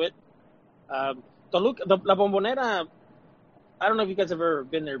to it. Toluca, La Bombonera. I don't know if you guys have ever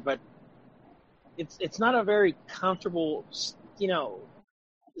been there, but it's not a very comfortable. It's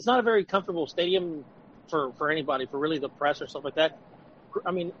not a very comfortable stadium for anybody, for really the press or stuff like that.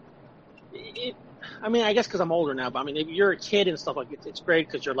 I mean, I guess because I'm older now, but I mean, if you're a kid and stuff like it's great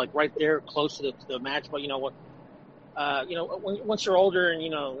because you're like right there close to the match. But once you're older and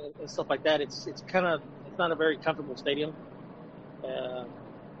and stuff like that, it's not a very comfortable stadium.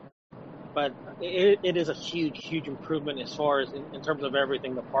 But it is a huge improvement as far as in terms of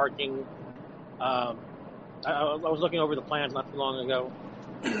everything, the parking. I was looking over the plans not too long ago,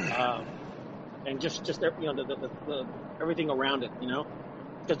 and just the everything around it,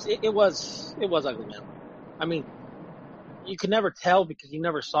 because it was ugly, man. I mean, you could never tell because you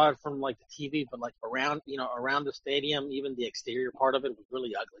never saw it from like the TV, but like around the stadium, even the exterior part of it was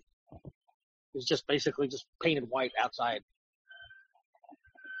really ugly. It was just basically just painted white outside.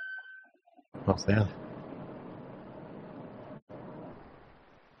 Oh, yeah.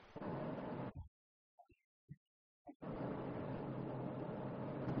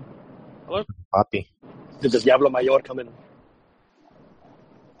 Hello? Papi. Did the Diablo Mayor come in?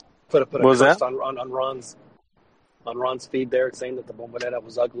 Put a curse on Ron's feed there, saying that the Bombonera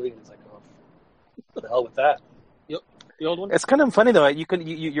was ugly, and he's like, "Oh, what the hell with that?" Yep, the old one. It's kind of funny though.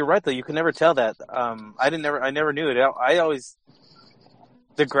 You're right though. You can never tell that. I never knew it. I always.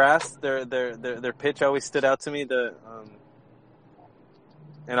 The grass, their pitch always stood out to me.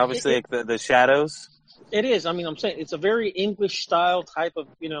 And obviously like the shadows. It is. I mean, I'm saying it's a very English style type of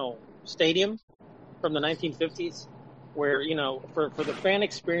stadium from the 1950s, where for the fan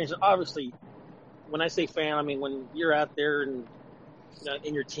experience. Obviously, when I say fan, I mean when you're out there and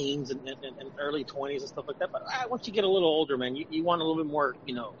in your teens and early 20s and stuff like that. But once you get a little older, man, you want a little bit more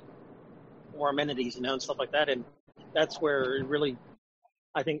more amenities and stuff like that, and that's where it really.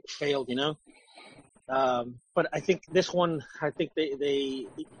 I think failed, but I think this one,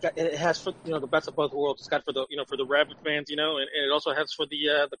 it has for the best of both worlds. It's got for the for the rabid fans, and it also has for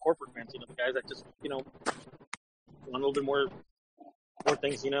the corporate fans, the guys that just want a little bit more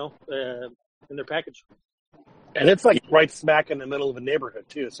things, in their package. And it's like right smack in the middle of a neighborhood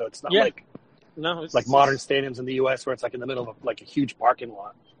too, so it's not it's like modern stadiums in the U.S. where it's like in the middle of like a huge parking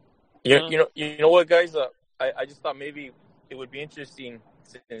lot. You know what, guys? I just thought maybe it would be interesting.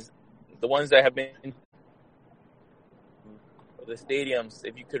 Since the ones that have been the stadiums,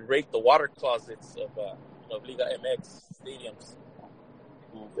 if you could rate the water closets of Liga MX stadiums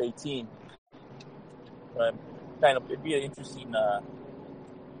to 18, right? it'd be an interesting.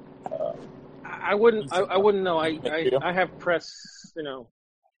 I wouldn't know. I have press, bathrooms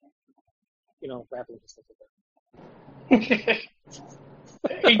and stuff like that.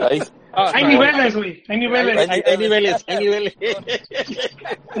 Hay niveles, güey. Hay niveles.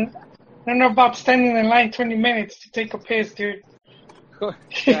 I don't know about standing in line 20 minutes to take a piss, dude.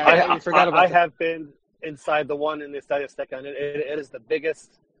 I have been inside the one in the Estadio Azteca, and it is the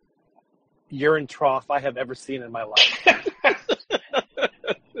biggest urine trough I have ever seen in my life.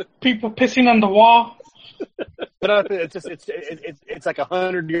 People pissing on the wall. But it's like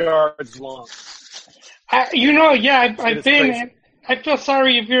 100 yards long. I've been. Crazy. I feel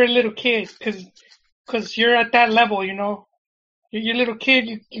sorry if you're a little kid, because you're at that level, You're a little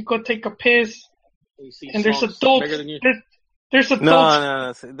kid, you go take a piss, and there's adults. There's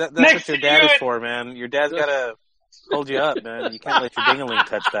adults. No. That's what your dad is for, man. Your dad's gotta hold you up, man. You can't let your ding-a-ling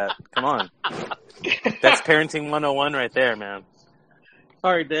touch that. Come on. That's parenting 101 right there, man.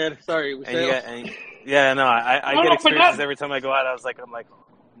 Sorry, Dad. Sorry. I get experiences every time I go out. I'm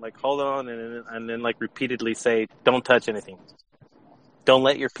like, hold on, and then like repeatedly say, don't touch anything. Don't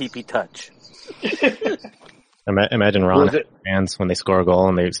let your pee-pee touch. Imagine Ron fans when they score a goal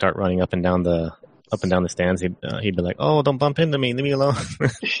and they start running up and down the stands. He'd be like, "Oh, don't bump into me, leave me alone."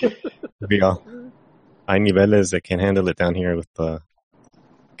 It'd be all, "Hay niveles that can handle it down here with the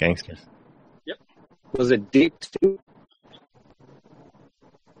gangsters." Yep. Was it deep too?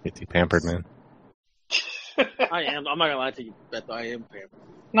 Get too pampered, man. I am. I'm not gonna lie to you, Beto. I am pampered.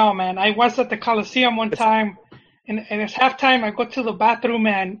 No, man. I was at the Coliseum one time, and it's halftime. I go to the bathroom,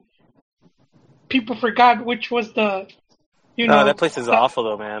 and people forgot which was the, that place is awful,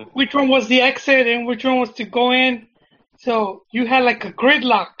 though, man. Which one was the exit and which one was to go in. So you had like a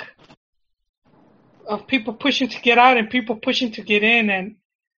gridlock of people pushing to get out and people pushing to get in, and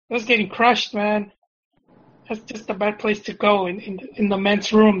it was getting crushed, man. That's just a bad place to go in the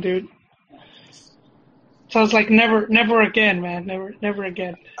men's room, dude. So I was like, never again, man. Never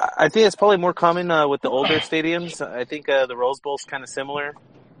again. I think it's probably more common with the older stadiums. I think the Rose Bowl's kind of similar,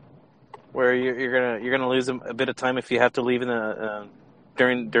 where you're gonna lose a bit of time if you have to leave in the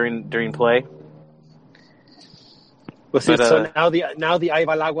during play. So now the Ahí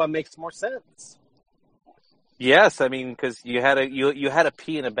va el agua makes more sense. Yes, I mean, because you had a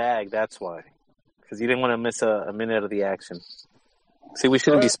pee in a bag. That's why, because you didn't want to miss a minute of the action. See, we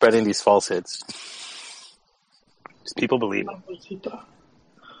shouldn't be spreading these falsehoods. Just people believe it.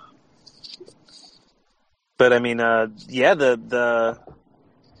 But I mean, I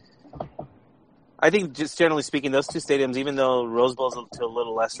think just generally speaking, those two stadiums, even though Rose Bowl's to a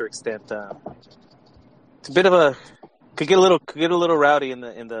little lesser extent, it's a bit of could get a little rowdy in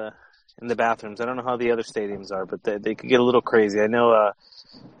the bathrooms. I don't know how the other stadiums are, but they could get a little crazy. I know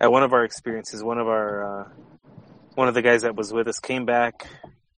at one of our experiences, one of the guys that was with us came back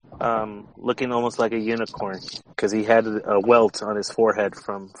looking almost like a unicorn because he had a welt on his forehead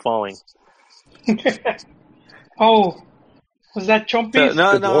from falling. Oh. Was that Chompy?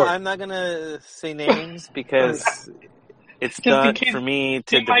 So, no, I'm not going to say names because it's not for me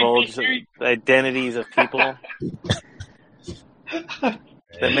to divulge identities of people that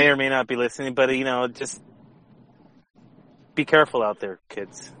may or may not be listening. But, just be careful out there,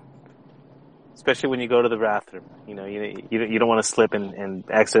 kids. Especially when you go to the bathroom. You don't want to slip and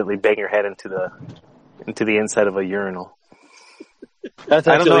accidentally bang your head into the inside of a urinal. I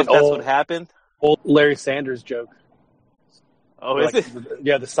don't know if that's what happened. Old Larry Sanders joke. Oh, is it?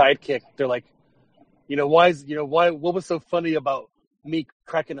 Yeah, the sidekick. They're like, what was so funny about me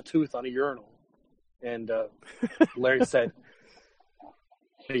cracking a tooth on a urinal? And Larry said,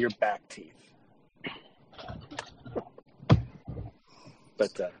 your back teeth.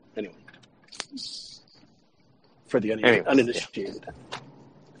 But anyway, for the uninitiated.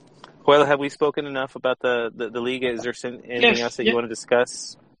 Well, have we spoken enough about the league? Is there anything else that you want to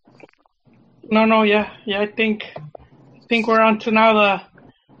discuss? No, yeah. I think we're on to now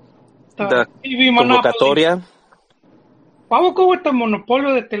the TV convocatoria. Well, we'll go with the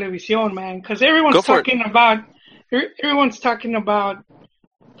monopolio de televisión, man, because everyone's talking about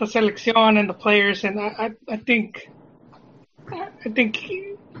the selección and the players, and I think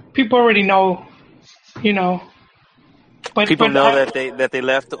people already know, But people know that they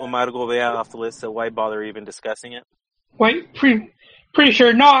left Omar Gobea off the list, so why bother even discussing it? Wait, pretty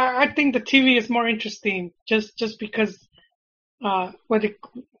sure. No, I think the TV is more interesting, just because what it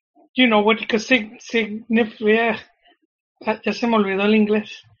could signify. Ya se me olvidó el inglés.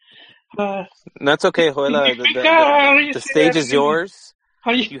 That's okay, Joela. The stage is yours.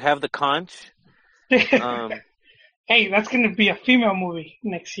 You have the conch. Hey, that's going to be a female movie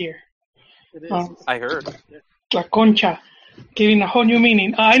next year. It is. I heard. La Concha, giving a whole new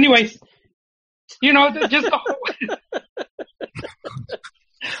meaning. Anyways, you know, just the whole.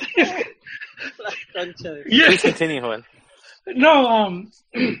 Please continue, Juan. No,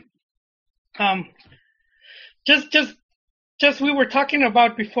 just we were talking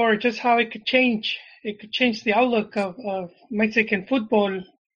about before, just how it could change. It could change the outlook of Mexican football.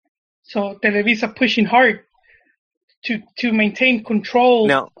 So Televisa pushing hard to maintain control.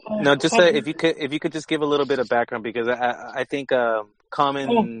 Now, just if you could just give a little bit of background, because I think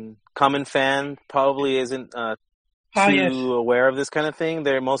common fan probably isn't too aware of this kind of thing.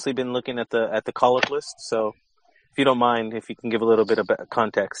 They're mostly been looking at the call-up list. So, if you don't mind, if you can give a little bit of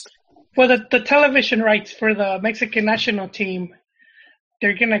context. Well, the television rights for the Mexican national team,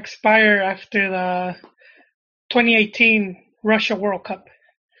 they're gonna expire after the 2018 Russia World Cup,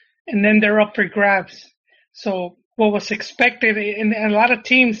 and then they're up for grabs. So what was expected, and a lot of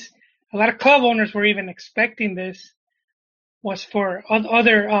teams, a lot of club owners were even expecting this, was for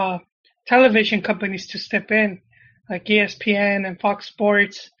other television companies to step in, like ESPN and Fox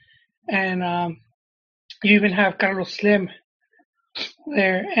Sports, and you even have Carlos Slim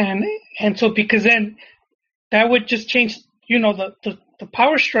there, and so because then that would just change, you know, the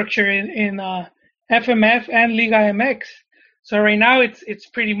power structure in FMF and Liga MX. So right now it's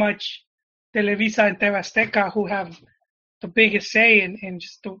pretty much Televisa and TV Azteca who have the biggest say in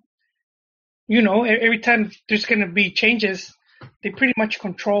just the, you know, every time there's going to be changes, they pretty much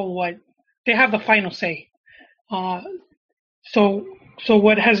control what they have the final say. So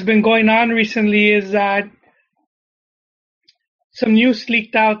what has been going on recently is that some news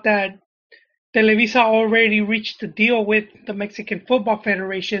leaked out that Televisa already reached a deal with the Mexican Football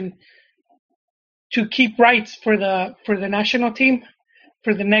Federation to keep rights for the national team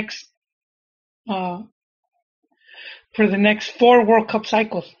for the next 4 World Cup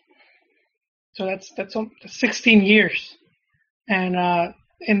cycles. So that's 16 years, and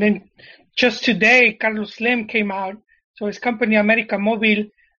then just today, Carlos Slim came out. So his company América Móvil,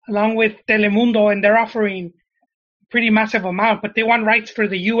 along with Telemundo, and they're offering a pretty massive amount, but they want rights for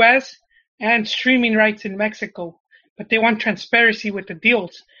the U.S. and streaming rights in Mexico. But they want transparency with the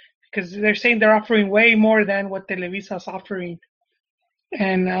deals because they're saying they're offering way more than what Televisa's offering.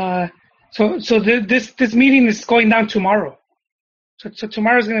 And so this meeting is going down tomorrow. So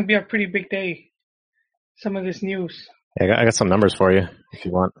tomorrow's going to be a pretty big day. Some of this news. Yeah, I got some numbers for you if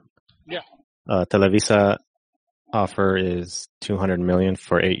you want. Yeah. Televisa offer is $200 million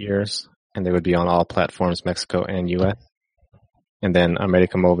for 8 years, and they would be on all platforms, Mexico and US. And then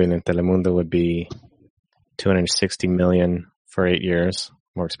América Móvil and Telemundo would be $260 million for 8 years,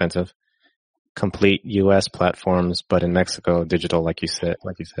 more expensive. Complete US platforms, but in Mexico, digital, like you said.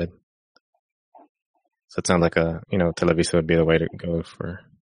 So it sounds like Televisa would be the way to go for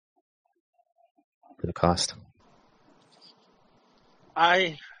the cost.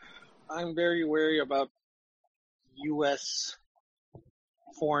 I'm very wary about U.S.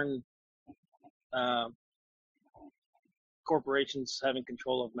 foreign corporations having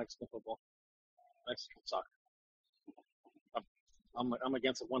control of Mexican football, Mexican soccer. I'm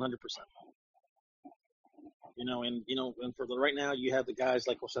against it 100%. And for right now, you have the guys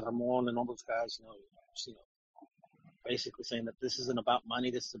like Jose Ramon and all those guys, basically saying that this isn't about money,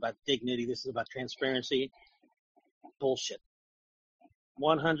 this is about dignity, this is about transparency. Bullshit.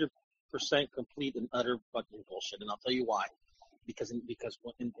 100% complete and utter fucking bullshit, and I'll tell you why. Because in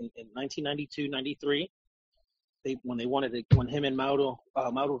 1992, 93, when him and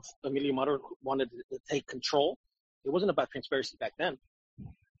Emilio Mauro wanted to take control, it wasn't about transparency back then.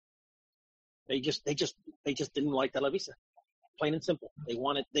 They just didn't like Televisa, plain and simple. They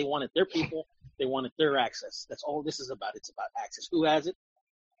wanted their people, they wanted their access. That's all this is about. It's about access. Who has it,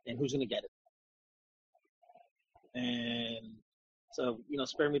 and who's going to get it. And so,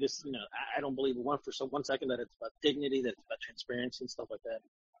 spare me this. I don't believe one second that it's about dignity, that it's about transparency and stuff like that.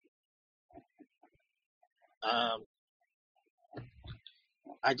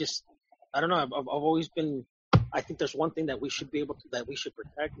 I don't know. I've always been. I think there's one thing that we should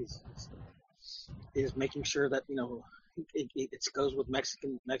protect is making sure that it goes with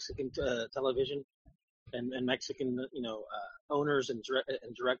Mexican television and Mexican owners and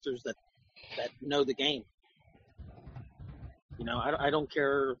directors that know the game. I don't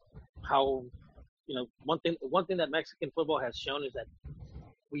care how one thing that Mexican football has shown is that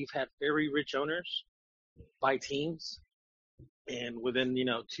we've had very rich owners buy teams, and within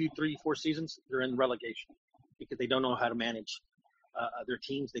 2, 3, 4 seasons they're in relegation because they don't know how to manage their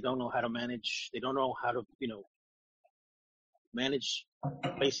teams. They don't know how to manage. They don't know how to manage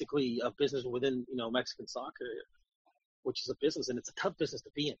basically a business within Mexican soccer, which is a business, and it's a tough business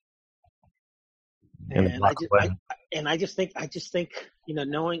to be in. And I just think,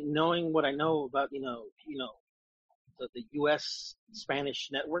 knowing what I know about, the U.S. Spanish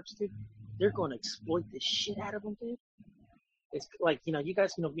networks, dude, they're going to exploit the shit out of them, dude. It's like, you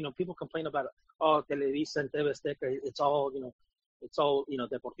guys, people complain about, Televisa and TV Azteca, it's all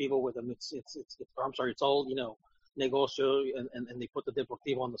Deportivo with them. It's all, negocio, and they put the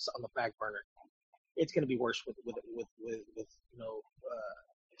Deportivo on the back burner. It's going to be worse with it's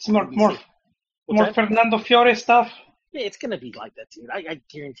more Fernando Fiore stuff. Yeah, it's going to be like that, dude. I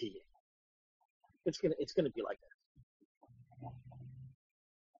guarantee you. It's going to be like that.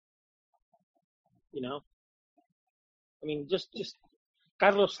 I mean, just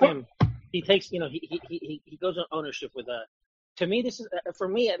Carlos Slim. He takes, he goes on ownership with to me, this is, for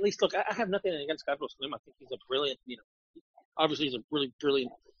me at least, look, I have nothing against Carlos Slim. I think he's a brilliant, obviously he's a really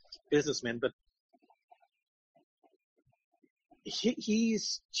brilliant businessman, but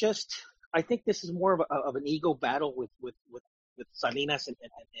he's just, I think this is more of an ego battle with Salinas and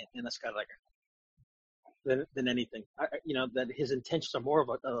Azcárraga than anything. That his intentions are more of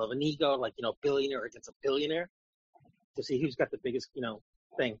an ego, like, billionaire against a billionaire, to see who's got the biggest,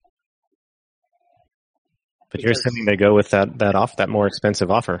 thing. But you're assuming they go with that more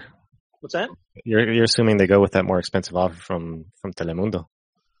expensive offer. What's that? You're assuming they go with that more expensive offer from Telemundo,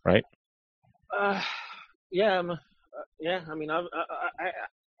 right? Yeah. I mean,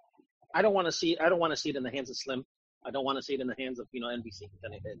 I don't want to see it in the hands of Slim. I don't want to see it in the hands of NBC.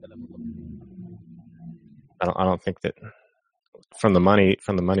 I don't think that from the money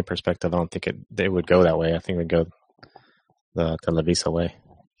perspective, I don't think they would go that way. I think it would go the Televisa way.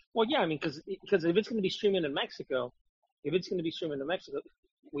 Well, yeah, I mean, because if it's going to be streaming in Mexico, we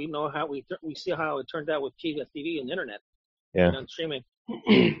know how we see how it turned out with TV and the internet. Yeah. Streaming.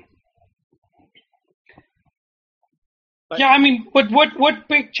 Yeah, I mean, but what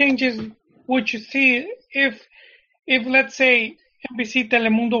big changes would you see if let's say NBC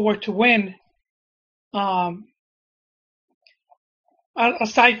Telemundo were to win?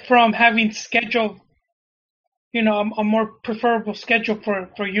 Aside from having scheduled, a more preferable schedule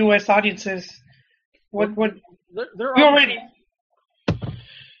for U.S. audiences,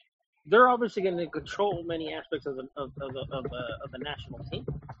 they're obviously going to control many aspects of the national team.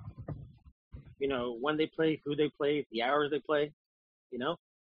 When they play, who they play, the hours they play. You're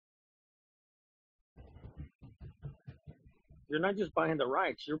not just buying the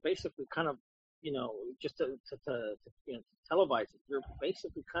rights. You're basically kind of, just to televise it. You're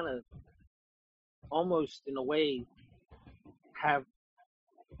basically kind of almost in a way have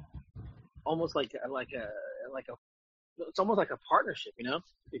almost like a it's almost like a partnership,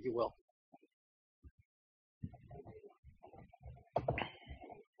 if you will.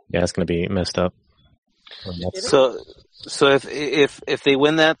 Yeah, it's going to be messed up. So if they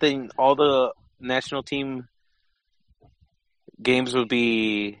win that, then all the national team games would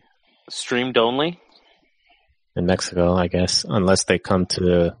be streamed only in Mexico, I guess, unless they come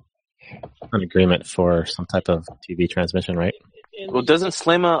to an agreement for some type of TV transmission, right? Well, doesn't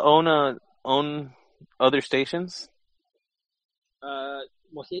Slima own other stations? I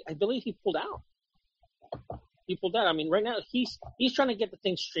believe he pulled out. I mean, right now he's trying to get the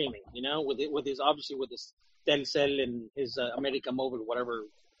thing streaming, with his Telcel and his America Mobile, whatever.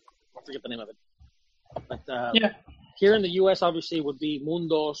 I forget the name of it. But here in the U.S., obviously, would be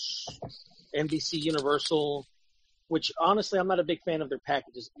Mundos, NBC Universal, which honestly I'm not a big fan of their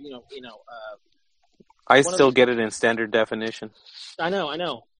packages. I still get it in standard definition. I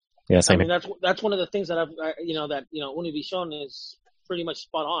know. Yes, I mean that's one of the things that Univision is pretty much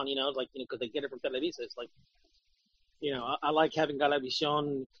spot on. because they get it from Televisa. It's like, I like having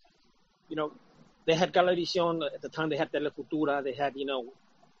Galavisión. They had Galavisión at the time. They had Telefutura. They had, you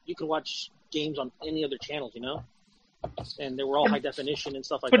could watch games on any other channels, and they were all high definition and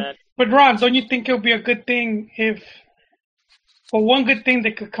stuff like that. But Ron, don't you think it would be a good thing one good thing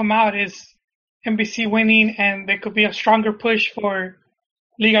that could come out is NBC winning, and there could be a stronger push for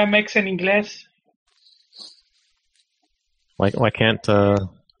Liga MX en Inglés? Why can't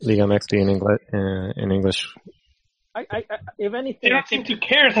Liga MX be in English? If anything, they don't seem to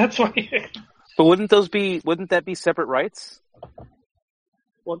care. That's why. But wouldn't that be separate rights?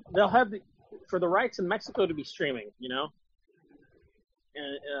 Well, they'll have for the rights in Mexico to be streaming,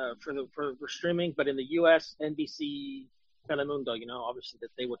 and for streaming, but in the U.S. NBC Telemundo, obviously that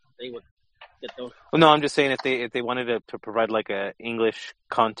they would get those. Well, no, I'm just saying if they wanted to provide like a English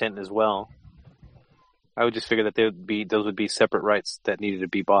content as well, I would just figure that those would be separate rights that needed to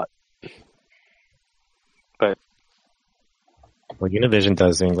be bought. But Univision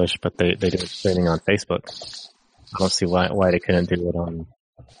does English, but they do it streaming on Facebook. I don't see why they couldn't do it on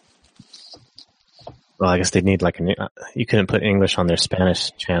Well, I guess they'd need you couldn't put English on their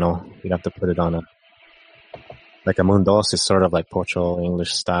Spanish channel. You'd have to put it on a Mundos is sort of like Portugal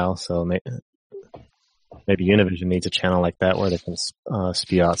English style. So maybe Univision needs a channel like that where they can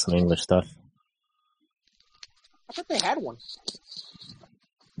spew out some English stuff. I thought they had one.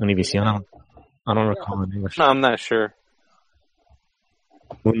 Univision, I don't recall in English. No, I'm not sure.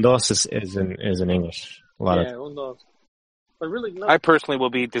 Mundos is in English. Mundos. But really, no. I personally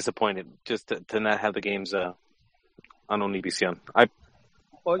will be disappointed just to not have the games on Univision.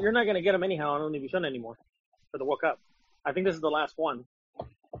 Well, you're not going to get them anyhow on Univision anymore for the World Cup. I think this is the last one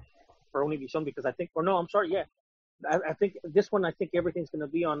for Univision because I think, or no, I'm sorry, yeah. I think this one, I think everything's going to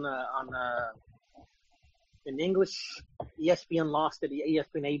be on in English. ESPN lost it.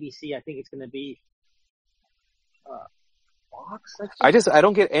 ESPN ABC. I think it's going to be Fox. I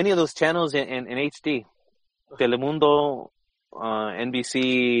don't get any of those channels in HD. Telemundo,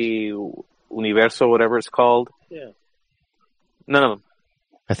 NBC, Universo, whatever it's called. Yeah. None of them.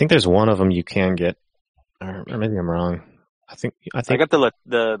 I think there's one of them you can get, or maybe I'm wrong. I think I got the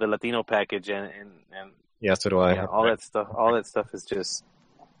Latino package and yeah, so do I. Yeah, all that stuff is just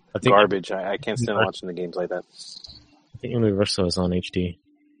garbage. I can't stand watching the games like that. I think Universo is on HD.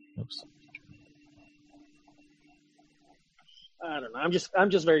 Oops. I don't know. I'm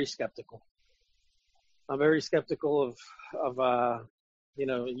just very skeptical. I'm very skeptical of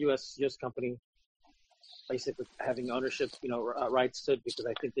U.S. company basically having ownership, rights to it because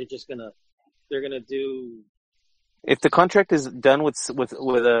I think they're gonna do. If the contract is done with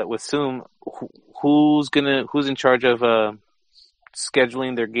Zoom, who's in charge of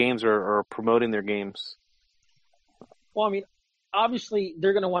scheduling their games or promoting their games? Well, I mean, obviously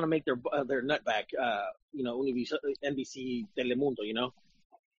they're gonna want to make their nut back. Univision, NBC, Telemundo,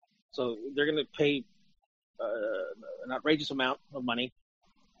 so they're gonna pay an outrageous amount of money,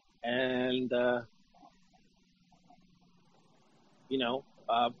 and they're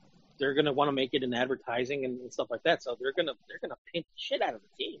gonna want to make it in advertising and stuff like that. So they're gonna pimp shit out of the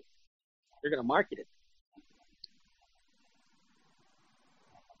team. They're gonna market it.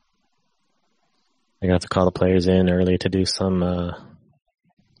 They're gonna have to call the players in early to do some,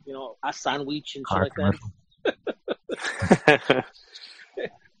 a sandwich and shit like that.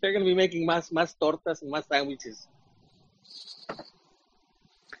 They're going to be making más tortas and más sandwiches.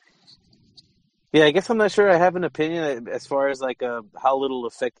 Yeah, I guess I'm not sure I have an opinion as far as how little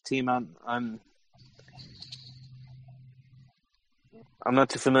affect the team. I'm not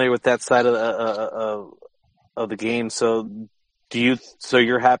too familiar with that side of the game. So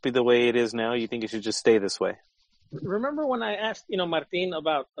you're happy the way it is now? You think it should just stay this way? Remember when I asked, Martin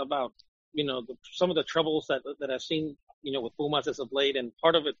about some of the troubles that I've seen, with Pumas as of late, and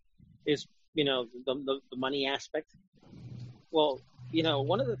part of it is, the money aspect. Well,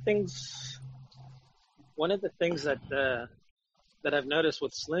 one of the things that I've noticed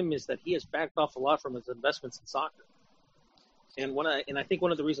with Slim is that he has backed off a lot from his investments in soccer. And I think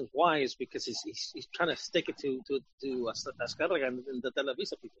one of the reasons why is because he's trying to stick it to Azcárraga and the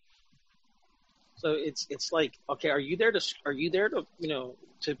Televisa people. So it's like, okay, are you there to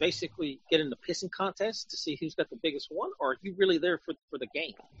to basically get in the pissing contest to see who's got the biggest one, or are you really there for the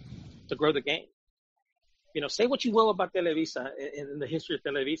game, to grow the game? Say what you will about Televisa in the history of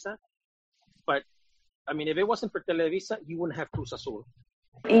Televisa, but I mean, if it wasn't for Televisa, you wouldn't have Cruz Azul.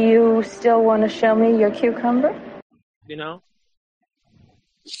 You still want to show me your cucumber? That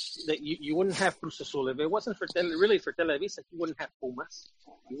you wouldn't have Cruz Azul if it wasn't for Televisa. You wouldn't have Pumas.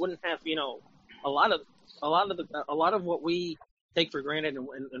 You wouldn't have a lot of what we take for granted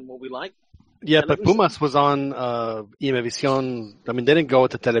and what we like. Yeah, but Pumas was on Imevisión. I mean, they didn't go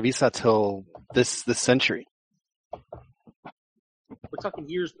to Televisa till this century. We're talking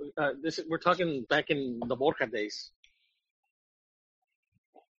years. We're talking back in the Borja days.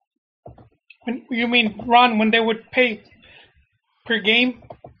 You mean, Ron, when they would pay per game?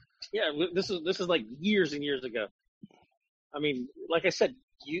 Yeah, this is like years and years ago. I mean, like I said,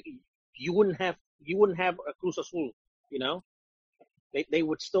 you wouldn't have a Cruz Azul, They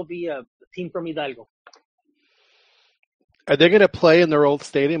would still be a team from Hidalgo. Are they going to play in their old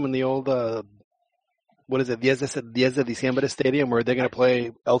stadium, in the old, what is it, 10 de Diciembre stadium, or are they going to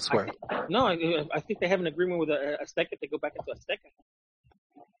play elsewhere? I think they have an agreement with Azteca to go back into Azteca.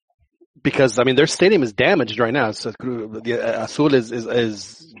 Because, I mean, their stadium is damaged right now. So the Azul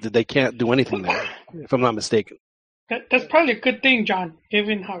is they can't do anything there, if I'm not mistaken. That's probably a good thing, John,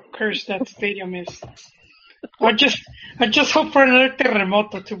 given how cursed that stadium is. I just hope for another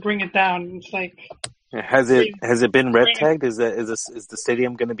terremoto to bring it down. It's like, has it been red tagged? Is the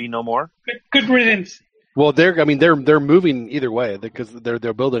stadium going to be no more? Good riddance. Well, they're moving either way because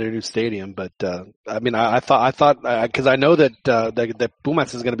they're building a new stadium. But I thought because I know that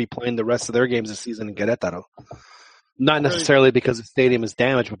Pumas is going to be playing the rest of their games this season in Querétaro. Not necessarily because the stadium is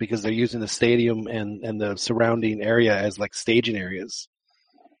damaged, but because they're using the stadium and the surrounding area as like staging areas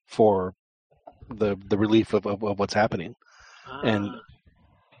for the relief of what's happening.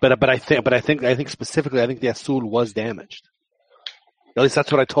 But I think specifically, I think the Azul was damaged. At least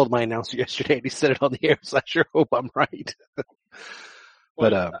that's what I told my announcer yesterday, and he said it on the air, so I sure hope I'm right.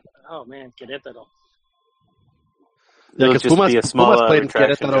 But oh man, Querétaro. Yeah, It'll just be a small Pumas played in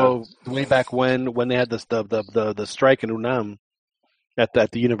retraction Querétaro way back when they had the strike in UNAM at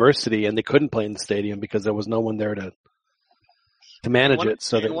the university, and they couldn't play in the stadium because there was no one there to manage it.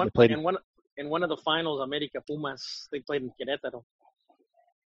 So they played in one of the finals. America Pumas, they played in Querétaro.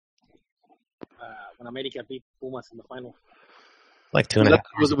 When America beat Pumas in the final. Like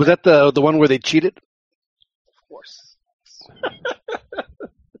 2.5. Was that the one where they cheated? Of course.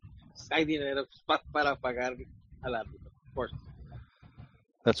 Hay dinero para pagar al árbitro. Of course.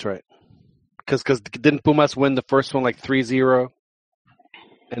 That's right. Because didn't Pumas win the first one like 3-0,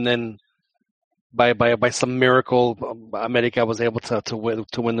 and then by some miracle, America was able to win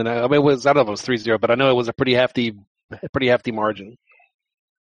the next. I mean, I don't know if it was 3-0, but I know it was a pretty hefty margin,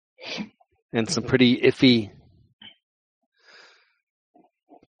 and some pretty iffy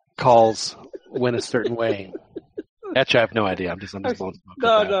calls went a certain way. Actually, I have no idea. I'm just blowing smoke.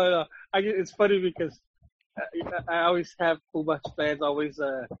 No. It's funny because I always have Pumas fans always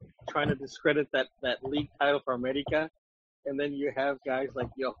trying to discredit that league title for America, and then you have guys like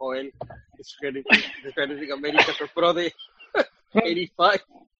Joel discrediting America for Pro de 85.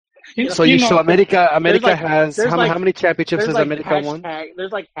 So America has how many championships has America won?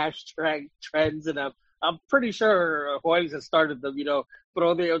 There's like hashtag trends, and I'm pretty sure Juárez has started them.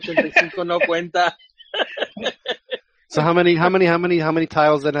 Pro de 85 no cuenta. So how many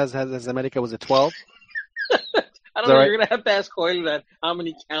titles then has America? Was it 12? I don't know. Right? You're gonna have to ask Joel that how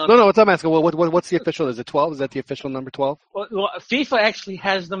many count. No. What I'm asking, what's the official? Is it 12? Is that the official number 12? Well, FIFA actually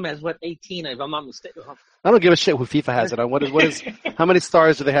has them as 18, if I'm not mistaken. I don't give a shit who FIFA has it on. What is? How many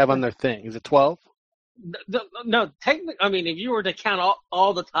stars do they have on their thing? Is it 12? No, technically, I mean, if you were to count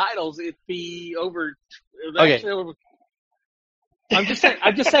all the titles, it'd be over. Okay. Over, I'm just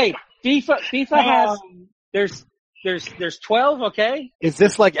saying. FIFA has there's 12. Okay. Is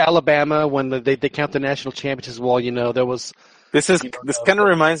this like Alabama when they count the national championships? Well, there was. This kind of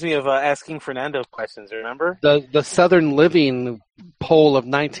reminds me of asking Fernando questions. Remember the Southern Living poll of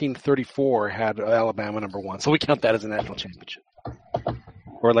 1934 had Alabama number 1, so we count that as a national championship.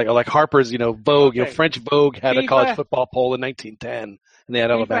 Or like Harper's, Vogue, okay. French Vogue had a college football poll in 1910, and they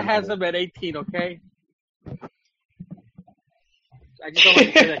had Alabama. FIFA has them at 18. Okay. I just don't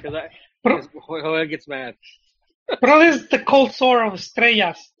like to say that because Joel gets mad. Pro is the cold sore of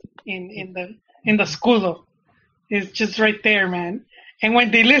Estrellas in the escudo. It's just right there, man. And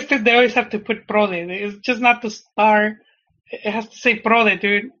when they list it, they always have to put Prode. It's just not the star. It has to say Prode,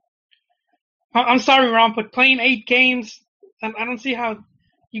 dude. I'm sorry, Ron, but playing 8 games, I don't see how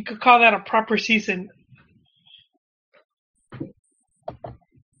you could call that a proper season.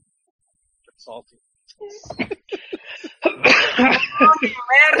 Salty.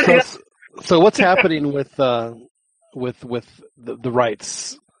 So what's happening with the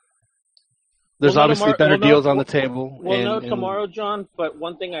rights? There's obviously better deals on the table. We'll know tomorrow, John, but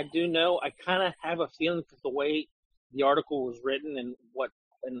one thing I do know, I kind of have a feeling because the way the article was written and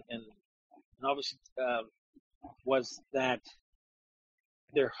obviously was that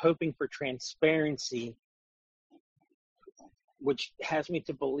they're hoping for transparency, which has me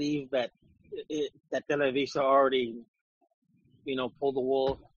to believe that Televisa already, pulled the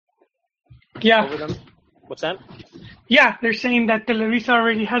wool over them. What's that? Yeah, they're saying that Televisa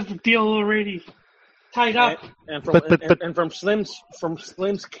already has the deal already tied up. And from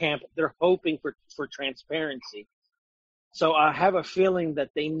Slim's camp, they're hoping for transparency. So I have a feeling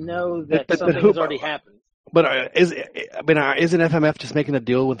that they know that something has already happened. But isn't FMF just making a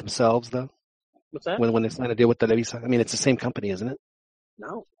deal with themselves though? What's that? When they sign a deal with Televisa, I mean it's the same company, isn't it?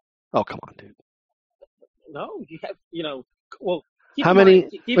 No. Oh come on, dude. No, you have well. How many?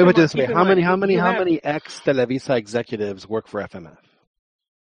 How many ex Televisa executives work for FMF?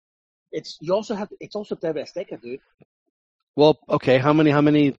 It's also TV Azteca, dude. Well, okay. How many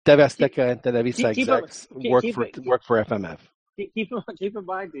TV Azteca and Televisa execs work for FMF? Keep in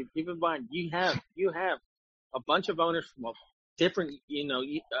mind, dude. Keep in mind, you have a bunch of owners from different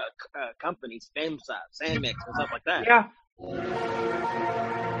companies, FEMSA, Sandmex, and stuff like that. Yeah.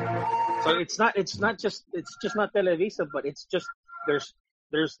 So it's just not Televisa, but it's just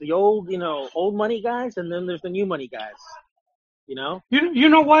there's the old money guys, and then there's the new money guys. You know. You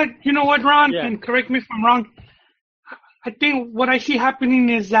know what, Ron, Yeah. and correct me if I'm wrong. I think what I see happening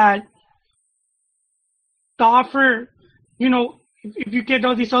is that the offer, if you get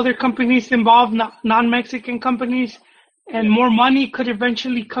all these other companies involved, non-Mexican companies, and more money could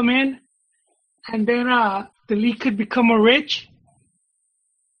eventually come in, and then the league could become more rich.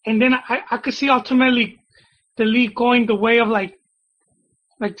 And then I could see ultimately the league going the way of like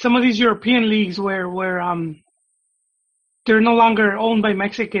some of these European leagues where they're no longer owned by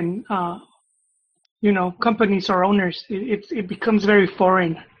Mexican companies or owners. It becomes very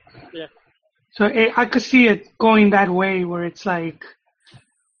foreign. Yeah. So I could see it going that way where it's like,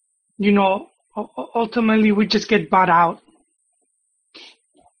 ultimately we just get bought out.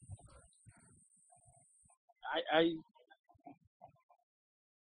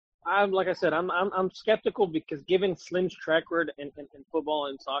 I'm like I said, I'm skeptical because given Slim's track record in football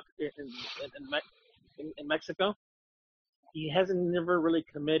and soccer in Mexico, he hasn't never really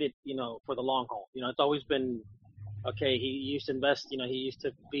committed, for the long haul. It's always been, okay, he used to invest, he used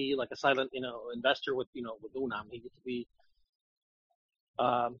to be like a silent, investor with UNAM. He used to be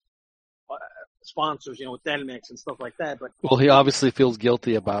sponsors, with Telmex and stuff like that. But well, he obviously feels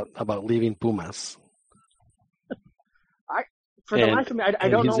guilty about leaving Pumas. For the life of me, I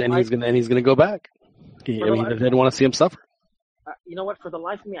don't know. And he's gonna go back. He didn't want to see him suffer. You know what? For the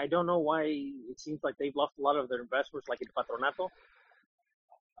life of me, I don't know why it seems like they've lost a lot of their investors, like in Patronato.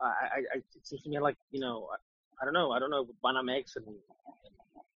 It seems to me like, I don't know, with Banamex and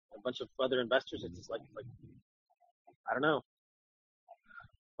a bunch of other investors. It's just like I don't know.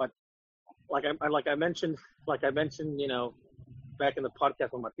 But like I mentioned, back in the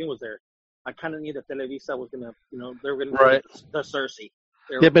podcast when Martin was there, I kind of knew that Televisa was gonna, they were gonna right. The Cersei.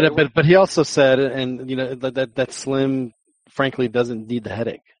 But he also said, and that Slim, frankly, doesn't need the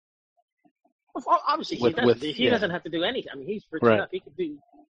headache. Well, obviously, he doesn't have to do anything. I mean, he's rich enough.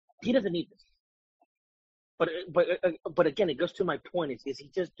 He doesn't need this. But again, it goes to my point: is he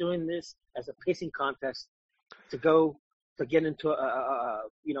just doing this as a pissing contest to get into a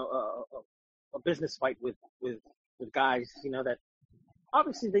business fight with guys, that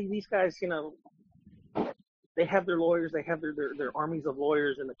obviously these guys, they have their lawyers, they have their armies of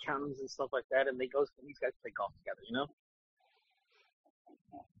lawyers and accountants and stuff like that, and these guys play golf together,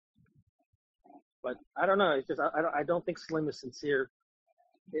 But I don't know. It's just I don't think Slim is sincere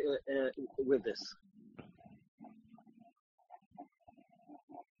with this.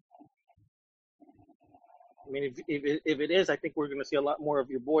 I mean, if it is, I think we're going to see a lot more of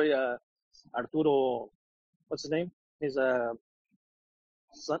your boy Arturo. What's his name? His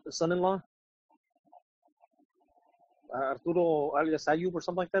son-in-law, Arturo alias Ayub or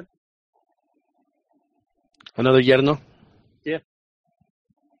something like that. Another yerno. Yeah,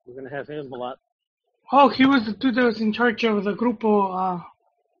 we're going to have him a lot. Oh, he was the dude that was in charge of the Grupo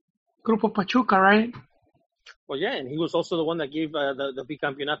Pachuca, right? Well, yeah, and he was also the one that gave the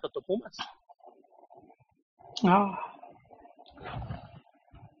bicampeonato to Pumas. Oh.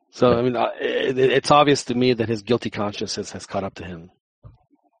 So, I mean, it's obvious to me that his guilty conscience has caught up to him.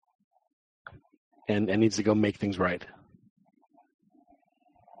 And needs to go make things right.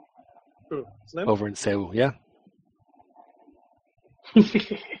 Who? Slim? Over in Seoul, yeah.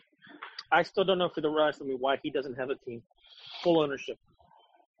 I still don't know for the rest of me why he doesn't have a team. Full ownership.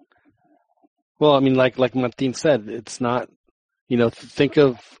 Well, I mean, like Martin said, it's not, think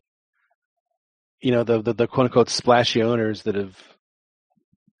of, the quote unquote splashy owners that have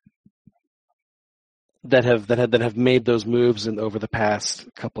made those moves over the past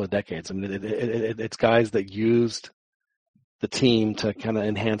couple of decades. I mean, it's guys that used the team to kind of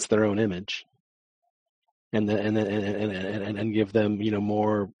enhance their own image, and give them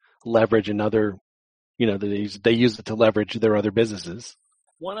more leverage and other, they use it to leverage their other businesses.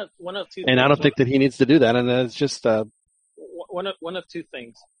 One of two. And I don't think that he needs to do that. And it's just one of two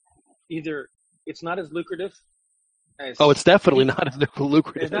things. Either it's not as lucrative. It's definitely not as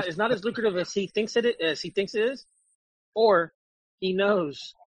lucrative. It's not as lucrative as he thinks it is, or he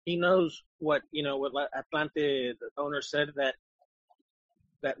knows what what Atlante, the owner, said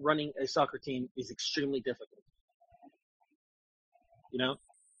that running a soccer team is extremely difficult.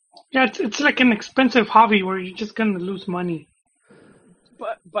 Yeah, it's like an expensive hobby where you're just gonna lose money.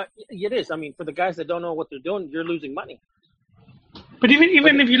 But it is. I mean, for the guys that don't know what they're doing, you're losing money. But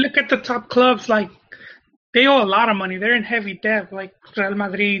even if you look at the top clubs, like they owe a lot of money. They're in heavy debt, like Real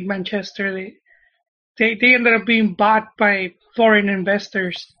Madrid, Manchester. They ended up being bought by foreign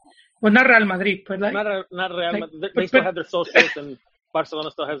investors. Well, not Real Madrid, but like not Real Madrid. They still have their socios, and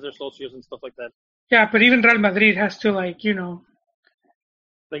Barcelona still has their socios and stuff like that. Yeah, but even Real Madrid has to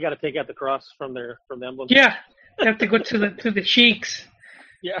They got to take out the cross from the emblem. Yeah, they have to go to the sheiks.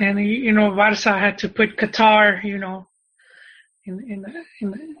 Yeah. And Barca had to put Qatar,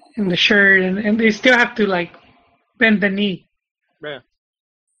 in the shirt, and they still have to like bend the knee. Yeah.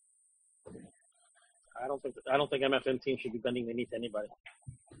 I don't think MFM team should be bending the knee to anybody.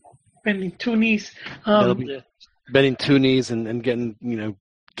 Bending two knees. Bending two knees and getting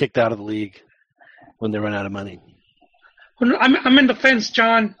kicked out of the league when they run out of money. I'm in the fence,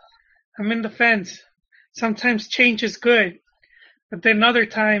 John. I'm in the fence. Sometimes change is good, but then other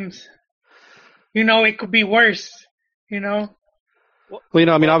times, it could be worse. Well,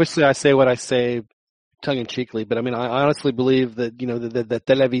 obviously I say what I say tongue-in-cheekly, but I honestly believe that, that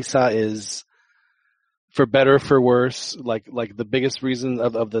Televisa is, for better or for worse, like the biggest reason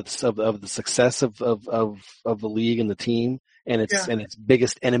of the success of the league and the team, and its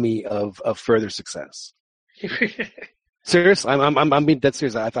biggest enemy of further success. Serious? I'm being dead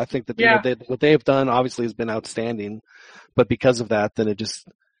serious. I think that what they have done obviously has been outstanding, but because of that, then it just,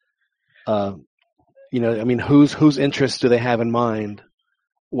 whose interests do they have in mind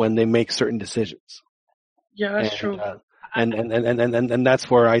when they make certain decisions? Yeah, that's true. And that's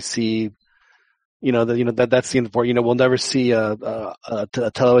where I see, that's the important. We'll never see a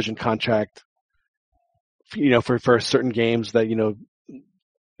television contract, for certain games that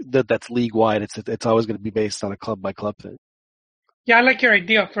that's league wide. It's always going to be based on a club by club thing. Yeah, I like your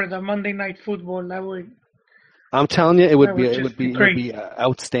idea for the Monday Night Football. I'm telling you, it would be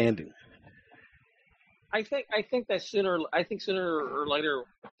outstanding. I think sooner or later,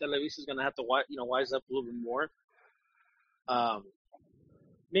 Televisa is going to have to wise up a little bit more. I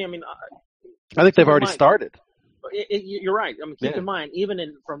think they've already started. You're right. Keep in mind, even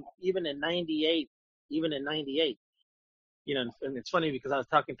in '98, and it's funny because I was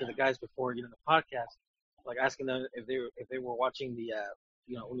talking to the guys before, the podcast, like asking them if they were watching the,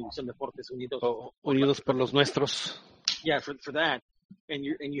 Univision Deportes Unidos. Unidos por los Nuestros. Yeah, for that, and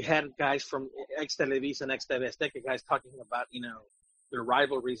you had guys from ex Televisa and ex TV Azteca guys talking about, their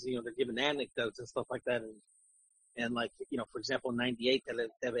rivalries. They're giving anecdotes and stuff like that, and like, for example, in '98,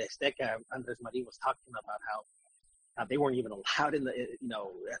 TV Azteca, Andres Marin was talking about how they weren't even allowed in the, at the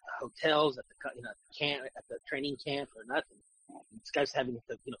hotels, at the, camp, at the training camp or nothing. These guys having to,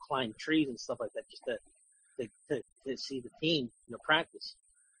 climb trees and stuff like that just to see the team, practice.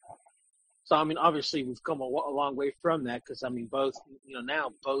 So, obviously we've come a long way from that because, both,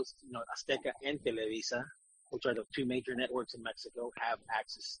 now both, Azteca and Televisa, which are the two major networks in Mexico, have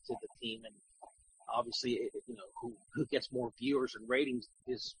access to the team. And obviously, who gets more viewers and ratings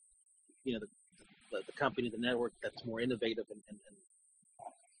is, the company, the network that's more innovative and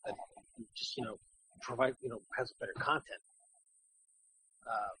just, provide, has better content.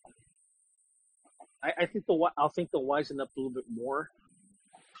 I think they'll wisen up a little bit more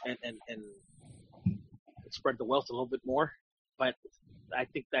and spread the wealth a little bit more. But I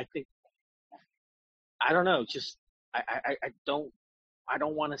think I don't know. Just I don't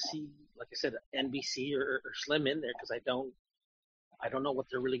want to see, like I said, NBC or Slim in there because I don't know what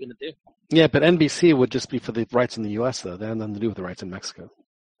they're really going to do. Yeah, but NBC would just be for the rights in the U.S. though. They have nothing to do with the rights in Mexico.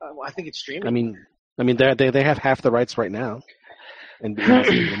 Well, I think it's streaming. They have half the rights right now.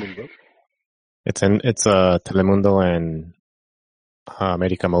 It's Telemundo and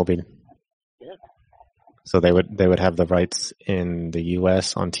América Móvil. Yeah. So they would have the rights in the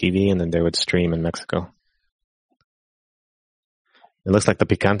U.S. on TV, and then they would stream in Mexico. It looks like the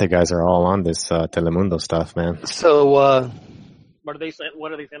Picante guys are all on this Telemundo stuff, man. So, what are they saying?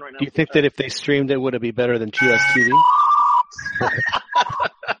 What are they saying right now? Do you think that if they streamed it, would it be better than Chivas TV?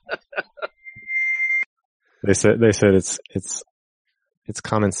 They said it's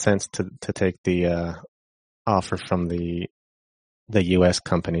common sense to take the offer from the U.S.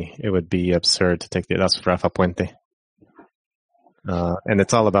 company. It would be absurd to take that's Rafa Puente. And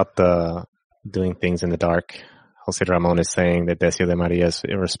it's all about the doing things in the dark. Jose Ramon is saying that Decio de Maria is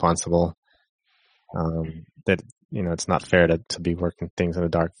irresponsible. That it's not fair to be working things in the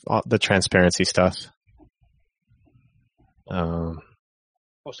dark. The transparency stuff.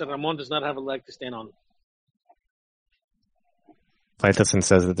 Jose Ramon does not have a leg to stand on. Faitelson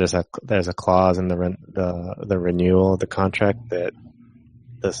says that there's a clause in the renewal of the contract that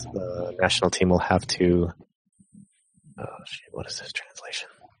the national team will have to. What is this translation?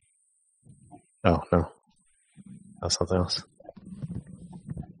 Oh no, something else.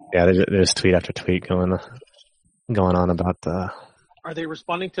 Yeah, there's tweet after tweet going on about the. Are they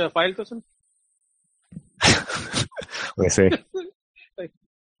responding to Faitelson? Let me see.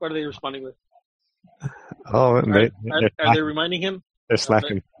 What are they responding with? Oh, are they reminding him? They're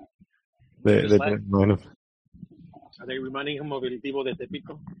slacking. They remind him. Are they reminding him of El Divo de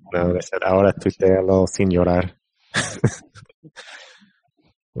Tepico? No, they said, ahora tuitealo sin llorar.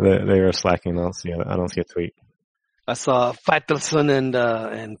 They were slacking. I don't see a tweet. I saw Faitelson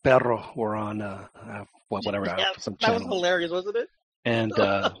and Perro were on whatever some channel. That was hilarious, wasn't it? And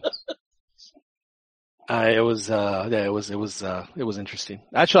it was interesting.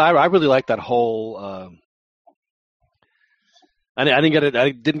 Actually, I really liked that whole. I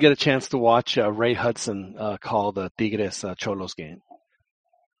didn't get a chance to watch Ray Hudson call the Tigres Cholos game.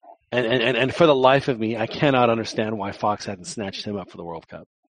 And for the life of me, I cannot understand why Fox hadn't snatched him up for the World Cup.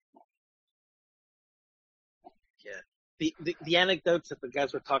 Yeah. The anecdotes that the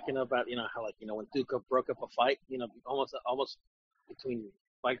guys were talking about, how when Duca broke up a fight, almost between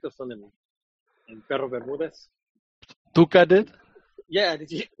Faitelson and Perro Bermudez. Duca did? Yeah,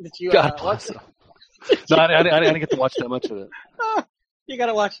 did you God watch it? No, I didn't get to watch that much of it. You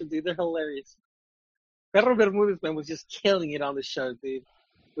gotta watch them, dude. They're hilarious. Perro Bermudez, man, was just killing it on the show, dude.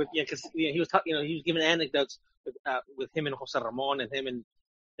 Because he was talking, he was giving anecdotes with him and Jose Ramon and him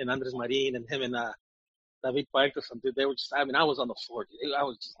and Andres Marin and him and David Faitelson, dude. They were just, I was on the floor, dude. I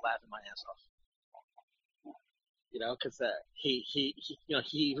was just laughing my ass off. Because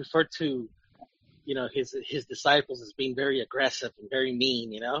he referred to, his disciples as being very aggressive and very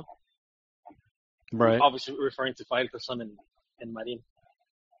mean, Right. Obviously referring to Faitelson and Marin.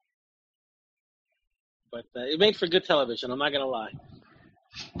 But it made for good television, I'm not going to lie.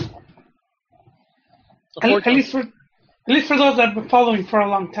 At least for those that have been following for a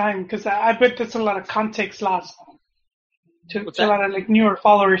long time, because I bet there's a lot of context lost to a lot of newer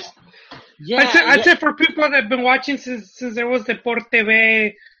followers. Yeah, I'd say for people that have been watching since there was Deporte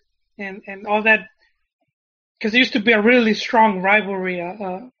TV and all that, because there used to be a really strong rivalry.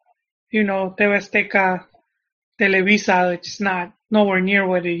 TV Azteca, Televisa, which is nowhere near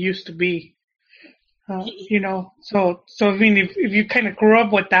what it used to be. So I mean, if you kind of grew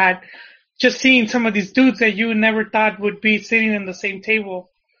up with that, just seeing some of these dudes that you never thought would be sitting in the same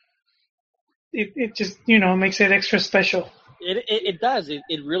table, it just, makes it extra special. It does.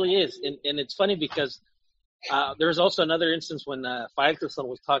 It really is. And it's funny because there's also another instance when Faitelson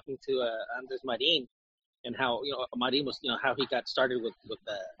was talking to Andres Marin and how, Marin was, how he got started with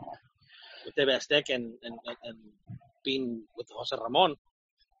TV Azteca and being with Jose Ramon.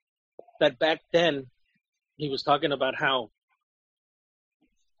 That back then, he was talking about how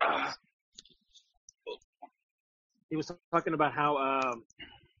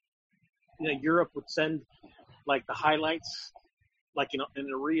Europe would send like the highlights, in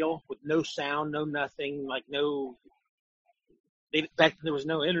a reel with no sound, no nothing, back then there was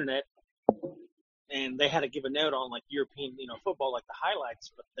no internet, and they had to give a note on European, football, the highlights,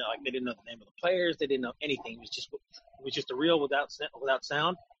 but they didn't know the name of the players, they didn't know anything. It was just a reel without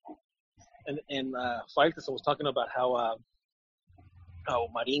sound. And Faitelson was talking about how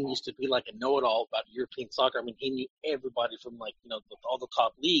Marin used to be like a know-it-all about European soccer. I mean, he knew everybody from all the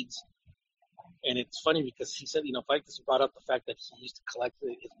top leagues. And it's funny because he said, Faitelson brought up the fact that he used to collect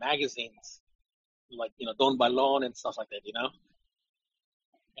his magazines, Don Balón and stuff like that, And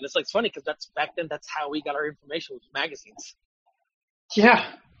it's funny because that's how we got our information, with magazines. Yeah.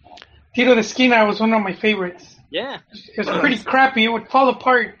 Tiro de Esquina was one of my favorites. Yeah. It was pretty crappy. It would fall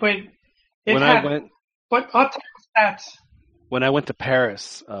apart, but but all types of stats. When I went to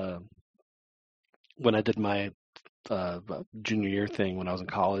Paris, when I did my junior year thing when I was in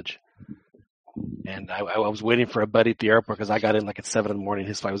college, and I was waiting for a buddy at the airport because I got in at 7 a.m.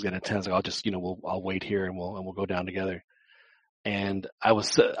 His flight was getting at 10. So I'll just I'll wait here and we'll go down together. And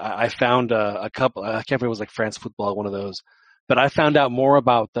I found a couple. I can't remember, it was France Football, one of those. But I found out more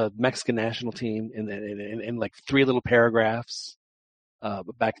about the Mexican national team in 3 little paragraphs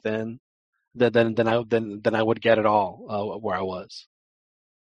back then than I would get at all where I was,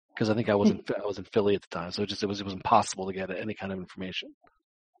 because I think I was in Philly at the time, so it was impossible to get any kind of information.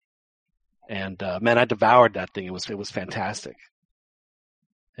 And man, I devoured that thing. It was fantastic.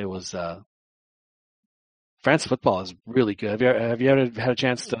 It was France Football is really good. Have you ever had a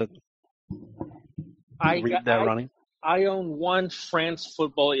chance to read that, Ronnie? I own one France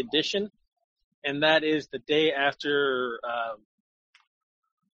Football edition, and that is the day after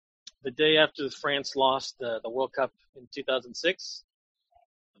France lost the World Cup in 2006.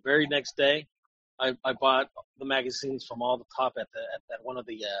 The very next day, I bought the magazines from all the top at one of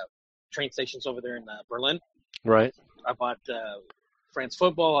the train stations over there in Berlin. Right. I bought France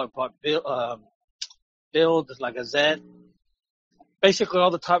Football. I bought Bild, La Gazette, basically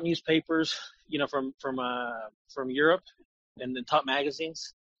all the top newspapers, from Europe, and the top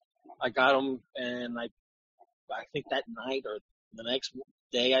magazines. I got them, and I think that night or the next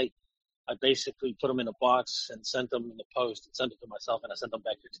day, I basically put them in a box and sent them in the post and sent them to myself, and I sent them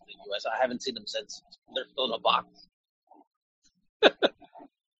back here to the U.S. I haven't seen them since. They're still in a box.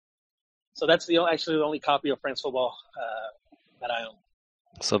 So that's actually the only copy of France Football that I own.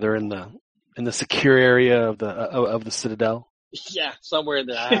 So they're in the secure area of the Citadel. Yeah, somewhere in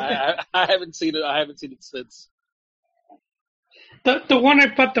there. I haven't seen it. I haven't seen it since. The one I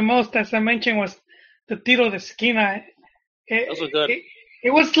bought the most, as I mentioned, was the Tiro de Esquina. Those were good.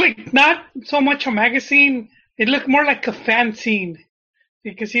 It was like not so much a magazine. It looked more like a fanzine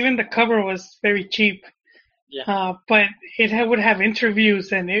because even the cover was very cheap. Yeah. But it would have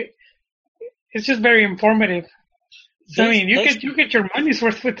interviews and it's just very informative. So, you get your money's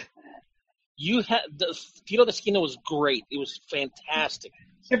worth with. You had the Tiro de Esquina was great. It was fantastic.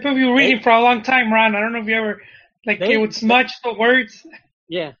 I've been reading for a long time, Ron. I don't know if you ever it would smudge the words.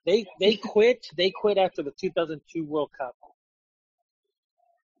 Yeah, they quit. They quit after the 2002 World Cup.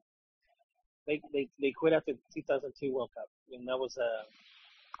 They quit after the 2002 World Cup, and that was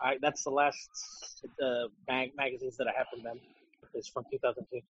that's the last magazines that I have from them. It's from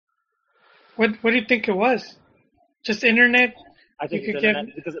 2002. What do you think it was? Just internet? I think it's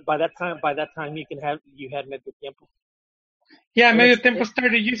internet because by that time you had Medio Tiempo. Yeah, Medio Tiempo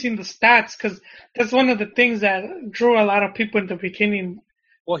started using the stats because that's one of the things that drew a lot of people in the beginning.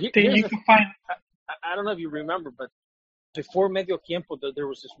 Well, I don't know if you remember, but before Medio Tiempo, there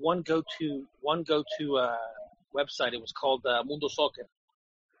was this one go-to website. It was called Mundo Soccer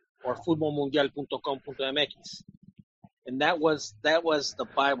or futbolmundial.com.mx, and that was the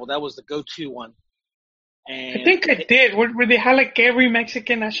Bible. That was the go-to one. And I think I did. Where they had like every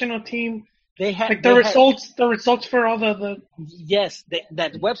Mexican national team. They had like the results for all the. Yes,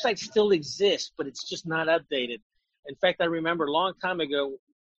 that website still exists, but it's just not updated. In fact, I remember a long time ago.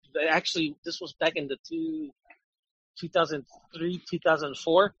 Actually, this was back in the 2003,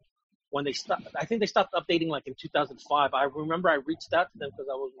 2004, when they stopped. I think they stopped updating like in 2005. I remember I reached out to them because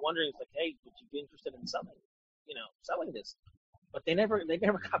I was wondering, like, hey, would you be interested in selling this? But they never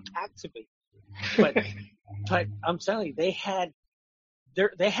got back to me. But I'm telling you, they had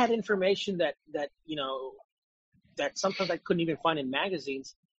information that sometimes I couldn't even find in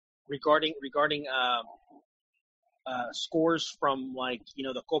magazines regarding scores from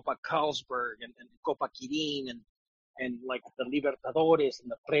the Copa Carlsberg and Copa Kirin and like the Libertadores and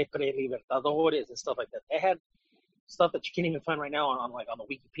the pre-Libertadores and stuff like that. They had stuff that you can't even find right now on the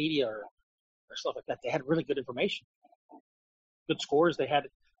Wikipedia or stuff like that. They had really good information, good scores. They had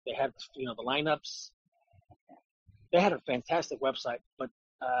the lineups. They had a fantastic website, but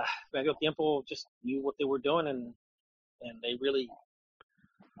Medio Tiempo just knew what they were doing, and they really,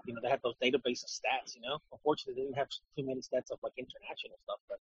 they had those database of stats. Unfortunately, they didn't have too many stats of like international stuff,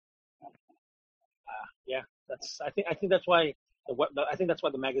 but yeah, I think that's why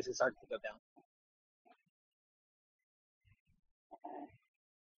the magazine started to go down.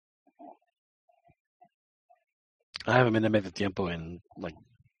 I haven't been to Medio Tiempo in like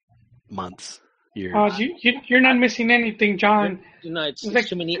months, years. Oh, you're not missing anything, John. It's like,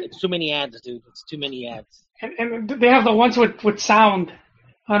 too many ads, dude. It's too many ads. And they have the ones with sound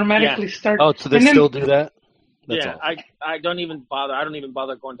automatically start. Oh, so they still do that? That's awesome. I don't even bother. I don't even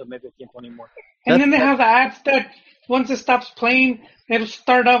bother going to Medio Tiempo anymore. And then they have the ads that once it stops playing, it'll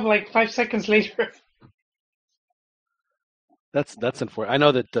start up like 5 seconds later. That's unfortunate. I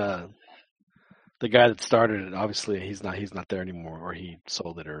know that the guy that started it, obviously he's not there anymore, or he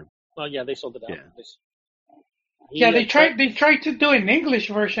sold it, or. Oh yeah, they sold it out. Yeah, they tried to do an English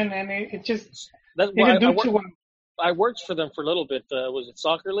version, and it just didn't do too well. I worked for them for a little bit. Was it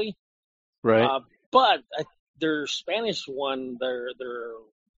Soccerly? Right. But their Spanish one, their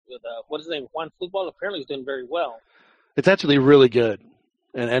what is his name, Juan Football, apparently is doing very well. It's actually really good,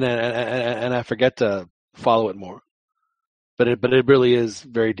 and I forget to follow it more, but it really is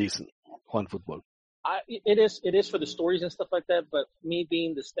very decent. Juan Football. It is for the stories and stuff like that. But me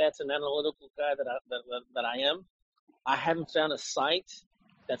being the stats and analytical guy that I am, I haven't found a site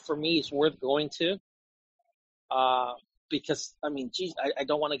that for me is worth going to. Because I mean, geez, I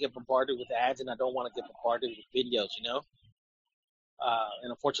don't want to get bombarded with ads, and I don't want to get bombarded with videos, And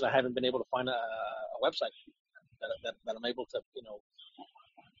unfortunately, I haven't been able to find a website that I'm able to,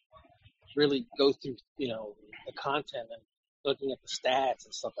 really go through, the content and looking at the stats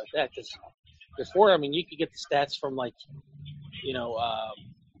and stuff like that. Because before, I mean, you could get the stats from like,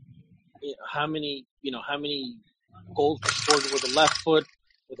 how many goals scored with the left foot,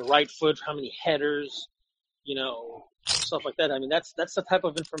 with the right foot, how many headers, stuff like that. I mean, that's the type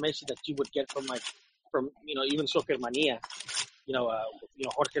of information that you would get from even Soccer Mania,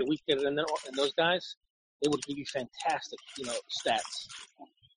 Jorge Wicker and those guys. They would give you fantastic, stats.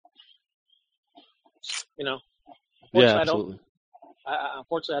 Unfortunately, absolutely.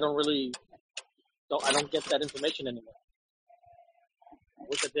 Unfortunately, I don't get that information anymore. I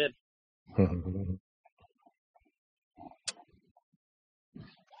wish I did.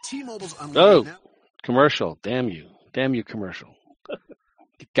 T-Mobile's unlimited now. Commercial. Damn you, commercial.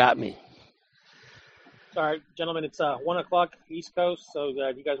 You got me. All right, gentlemen, it's 1:00 East Coast, so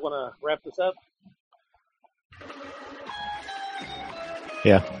you guys want to wrap this up?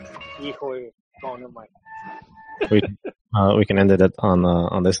 Yeah. Oh, never mind. We can end it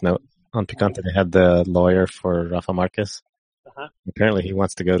on this note. On Picante, they had the lawyer for Rafa Marquez. Uh-huh. Apparently, he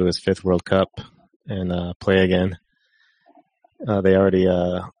wants to go to his 5th World Cup and play again. They already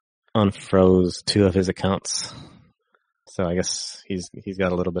unfroze 2 of his accounts, so I guess he's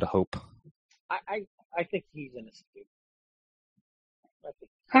got a little bit of hope. I think he's innocent, dude.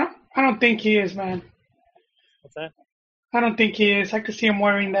 I don't think he is, man. What's that? I don't think he is. I could see him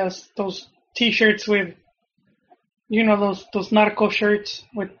wearing those T-shirts with, those narco shirts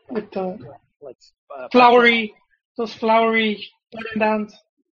with the flowery button downs.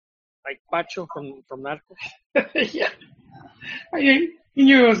 Like Pacho from Narcos. Yeah, he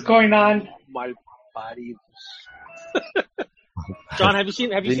knew what was going on. My body. John, have you seen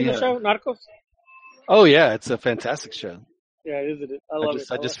the show Narcos? Oh yeah, it's a fantastic show. Yeah, isn't it? I love it.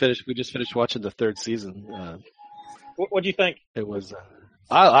 We just finished watching the 3rd season. What do you think? It was.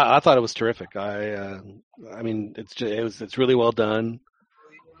 I thought it was terrific. I mean, it's really well done.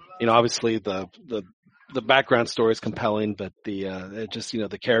 Obviously the background story is compelling, but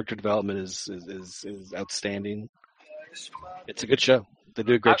the character development is outstanding. It's a good show. They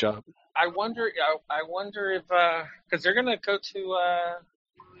do a great job. I wonder if because they're gonna go to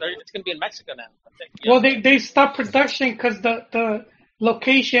it's gonna be in Mexico now, I think. Well, they stopped production because the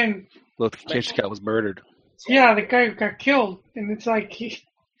location guy was murdered. Yeah, the guy got killed, and it's like he's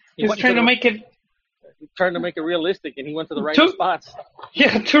trying to make it. He's trying to make it realistic, and he went to the right spots.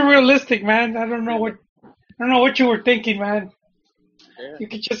 Yeah, too realistic, man. I don't know what you were thinking, man. Yeah.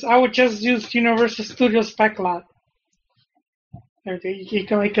 I would just use Universal Studios spec lot. You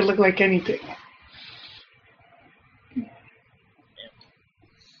can make it look like anything.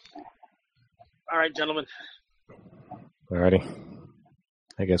 All right, gentlemen. Alrighty.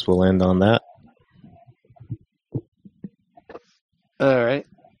 I guess we'll end on that. All right.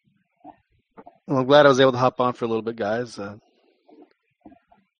 Well, I'm glad I was able to hop on for a little bit, guys.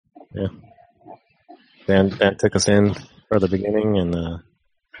 Yeah. Dan took us in for the beginning, and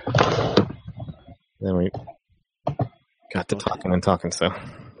then we got to talking. So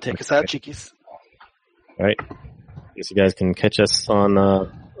take us out, cheekies. All right. Guess you guys can catch us on.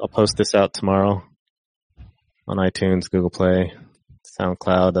 I'll post this out tomorrow on iTunes, Google Play,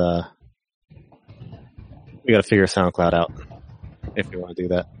 SoundCloud. We got to figure SoundCloud out if we want to do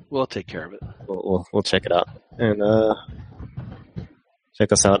that. We'll take care of it. We'll check it out, and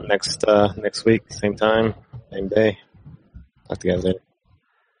check us out next week, same time, same day. Talk to you guys later.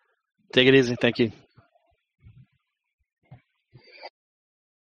 Take it easy. Thank you.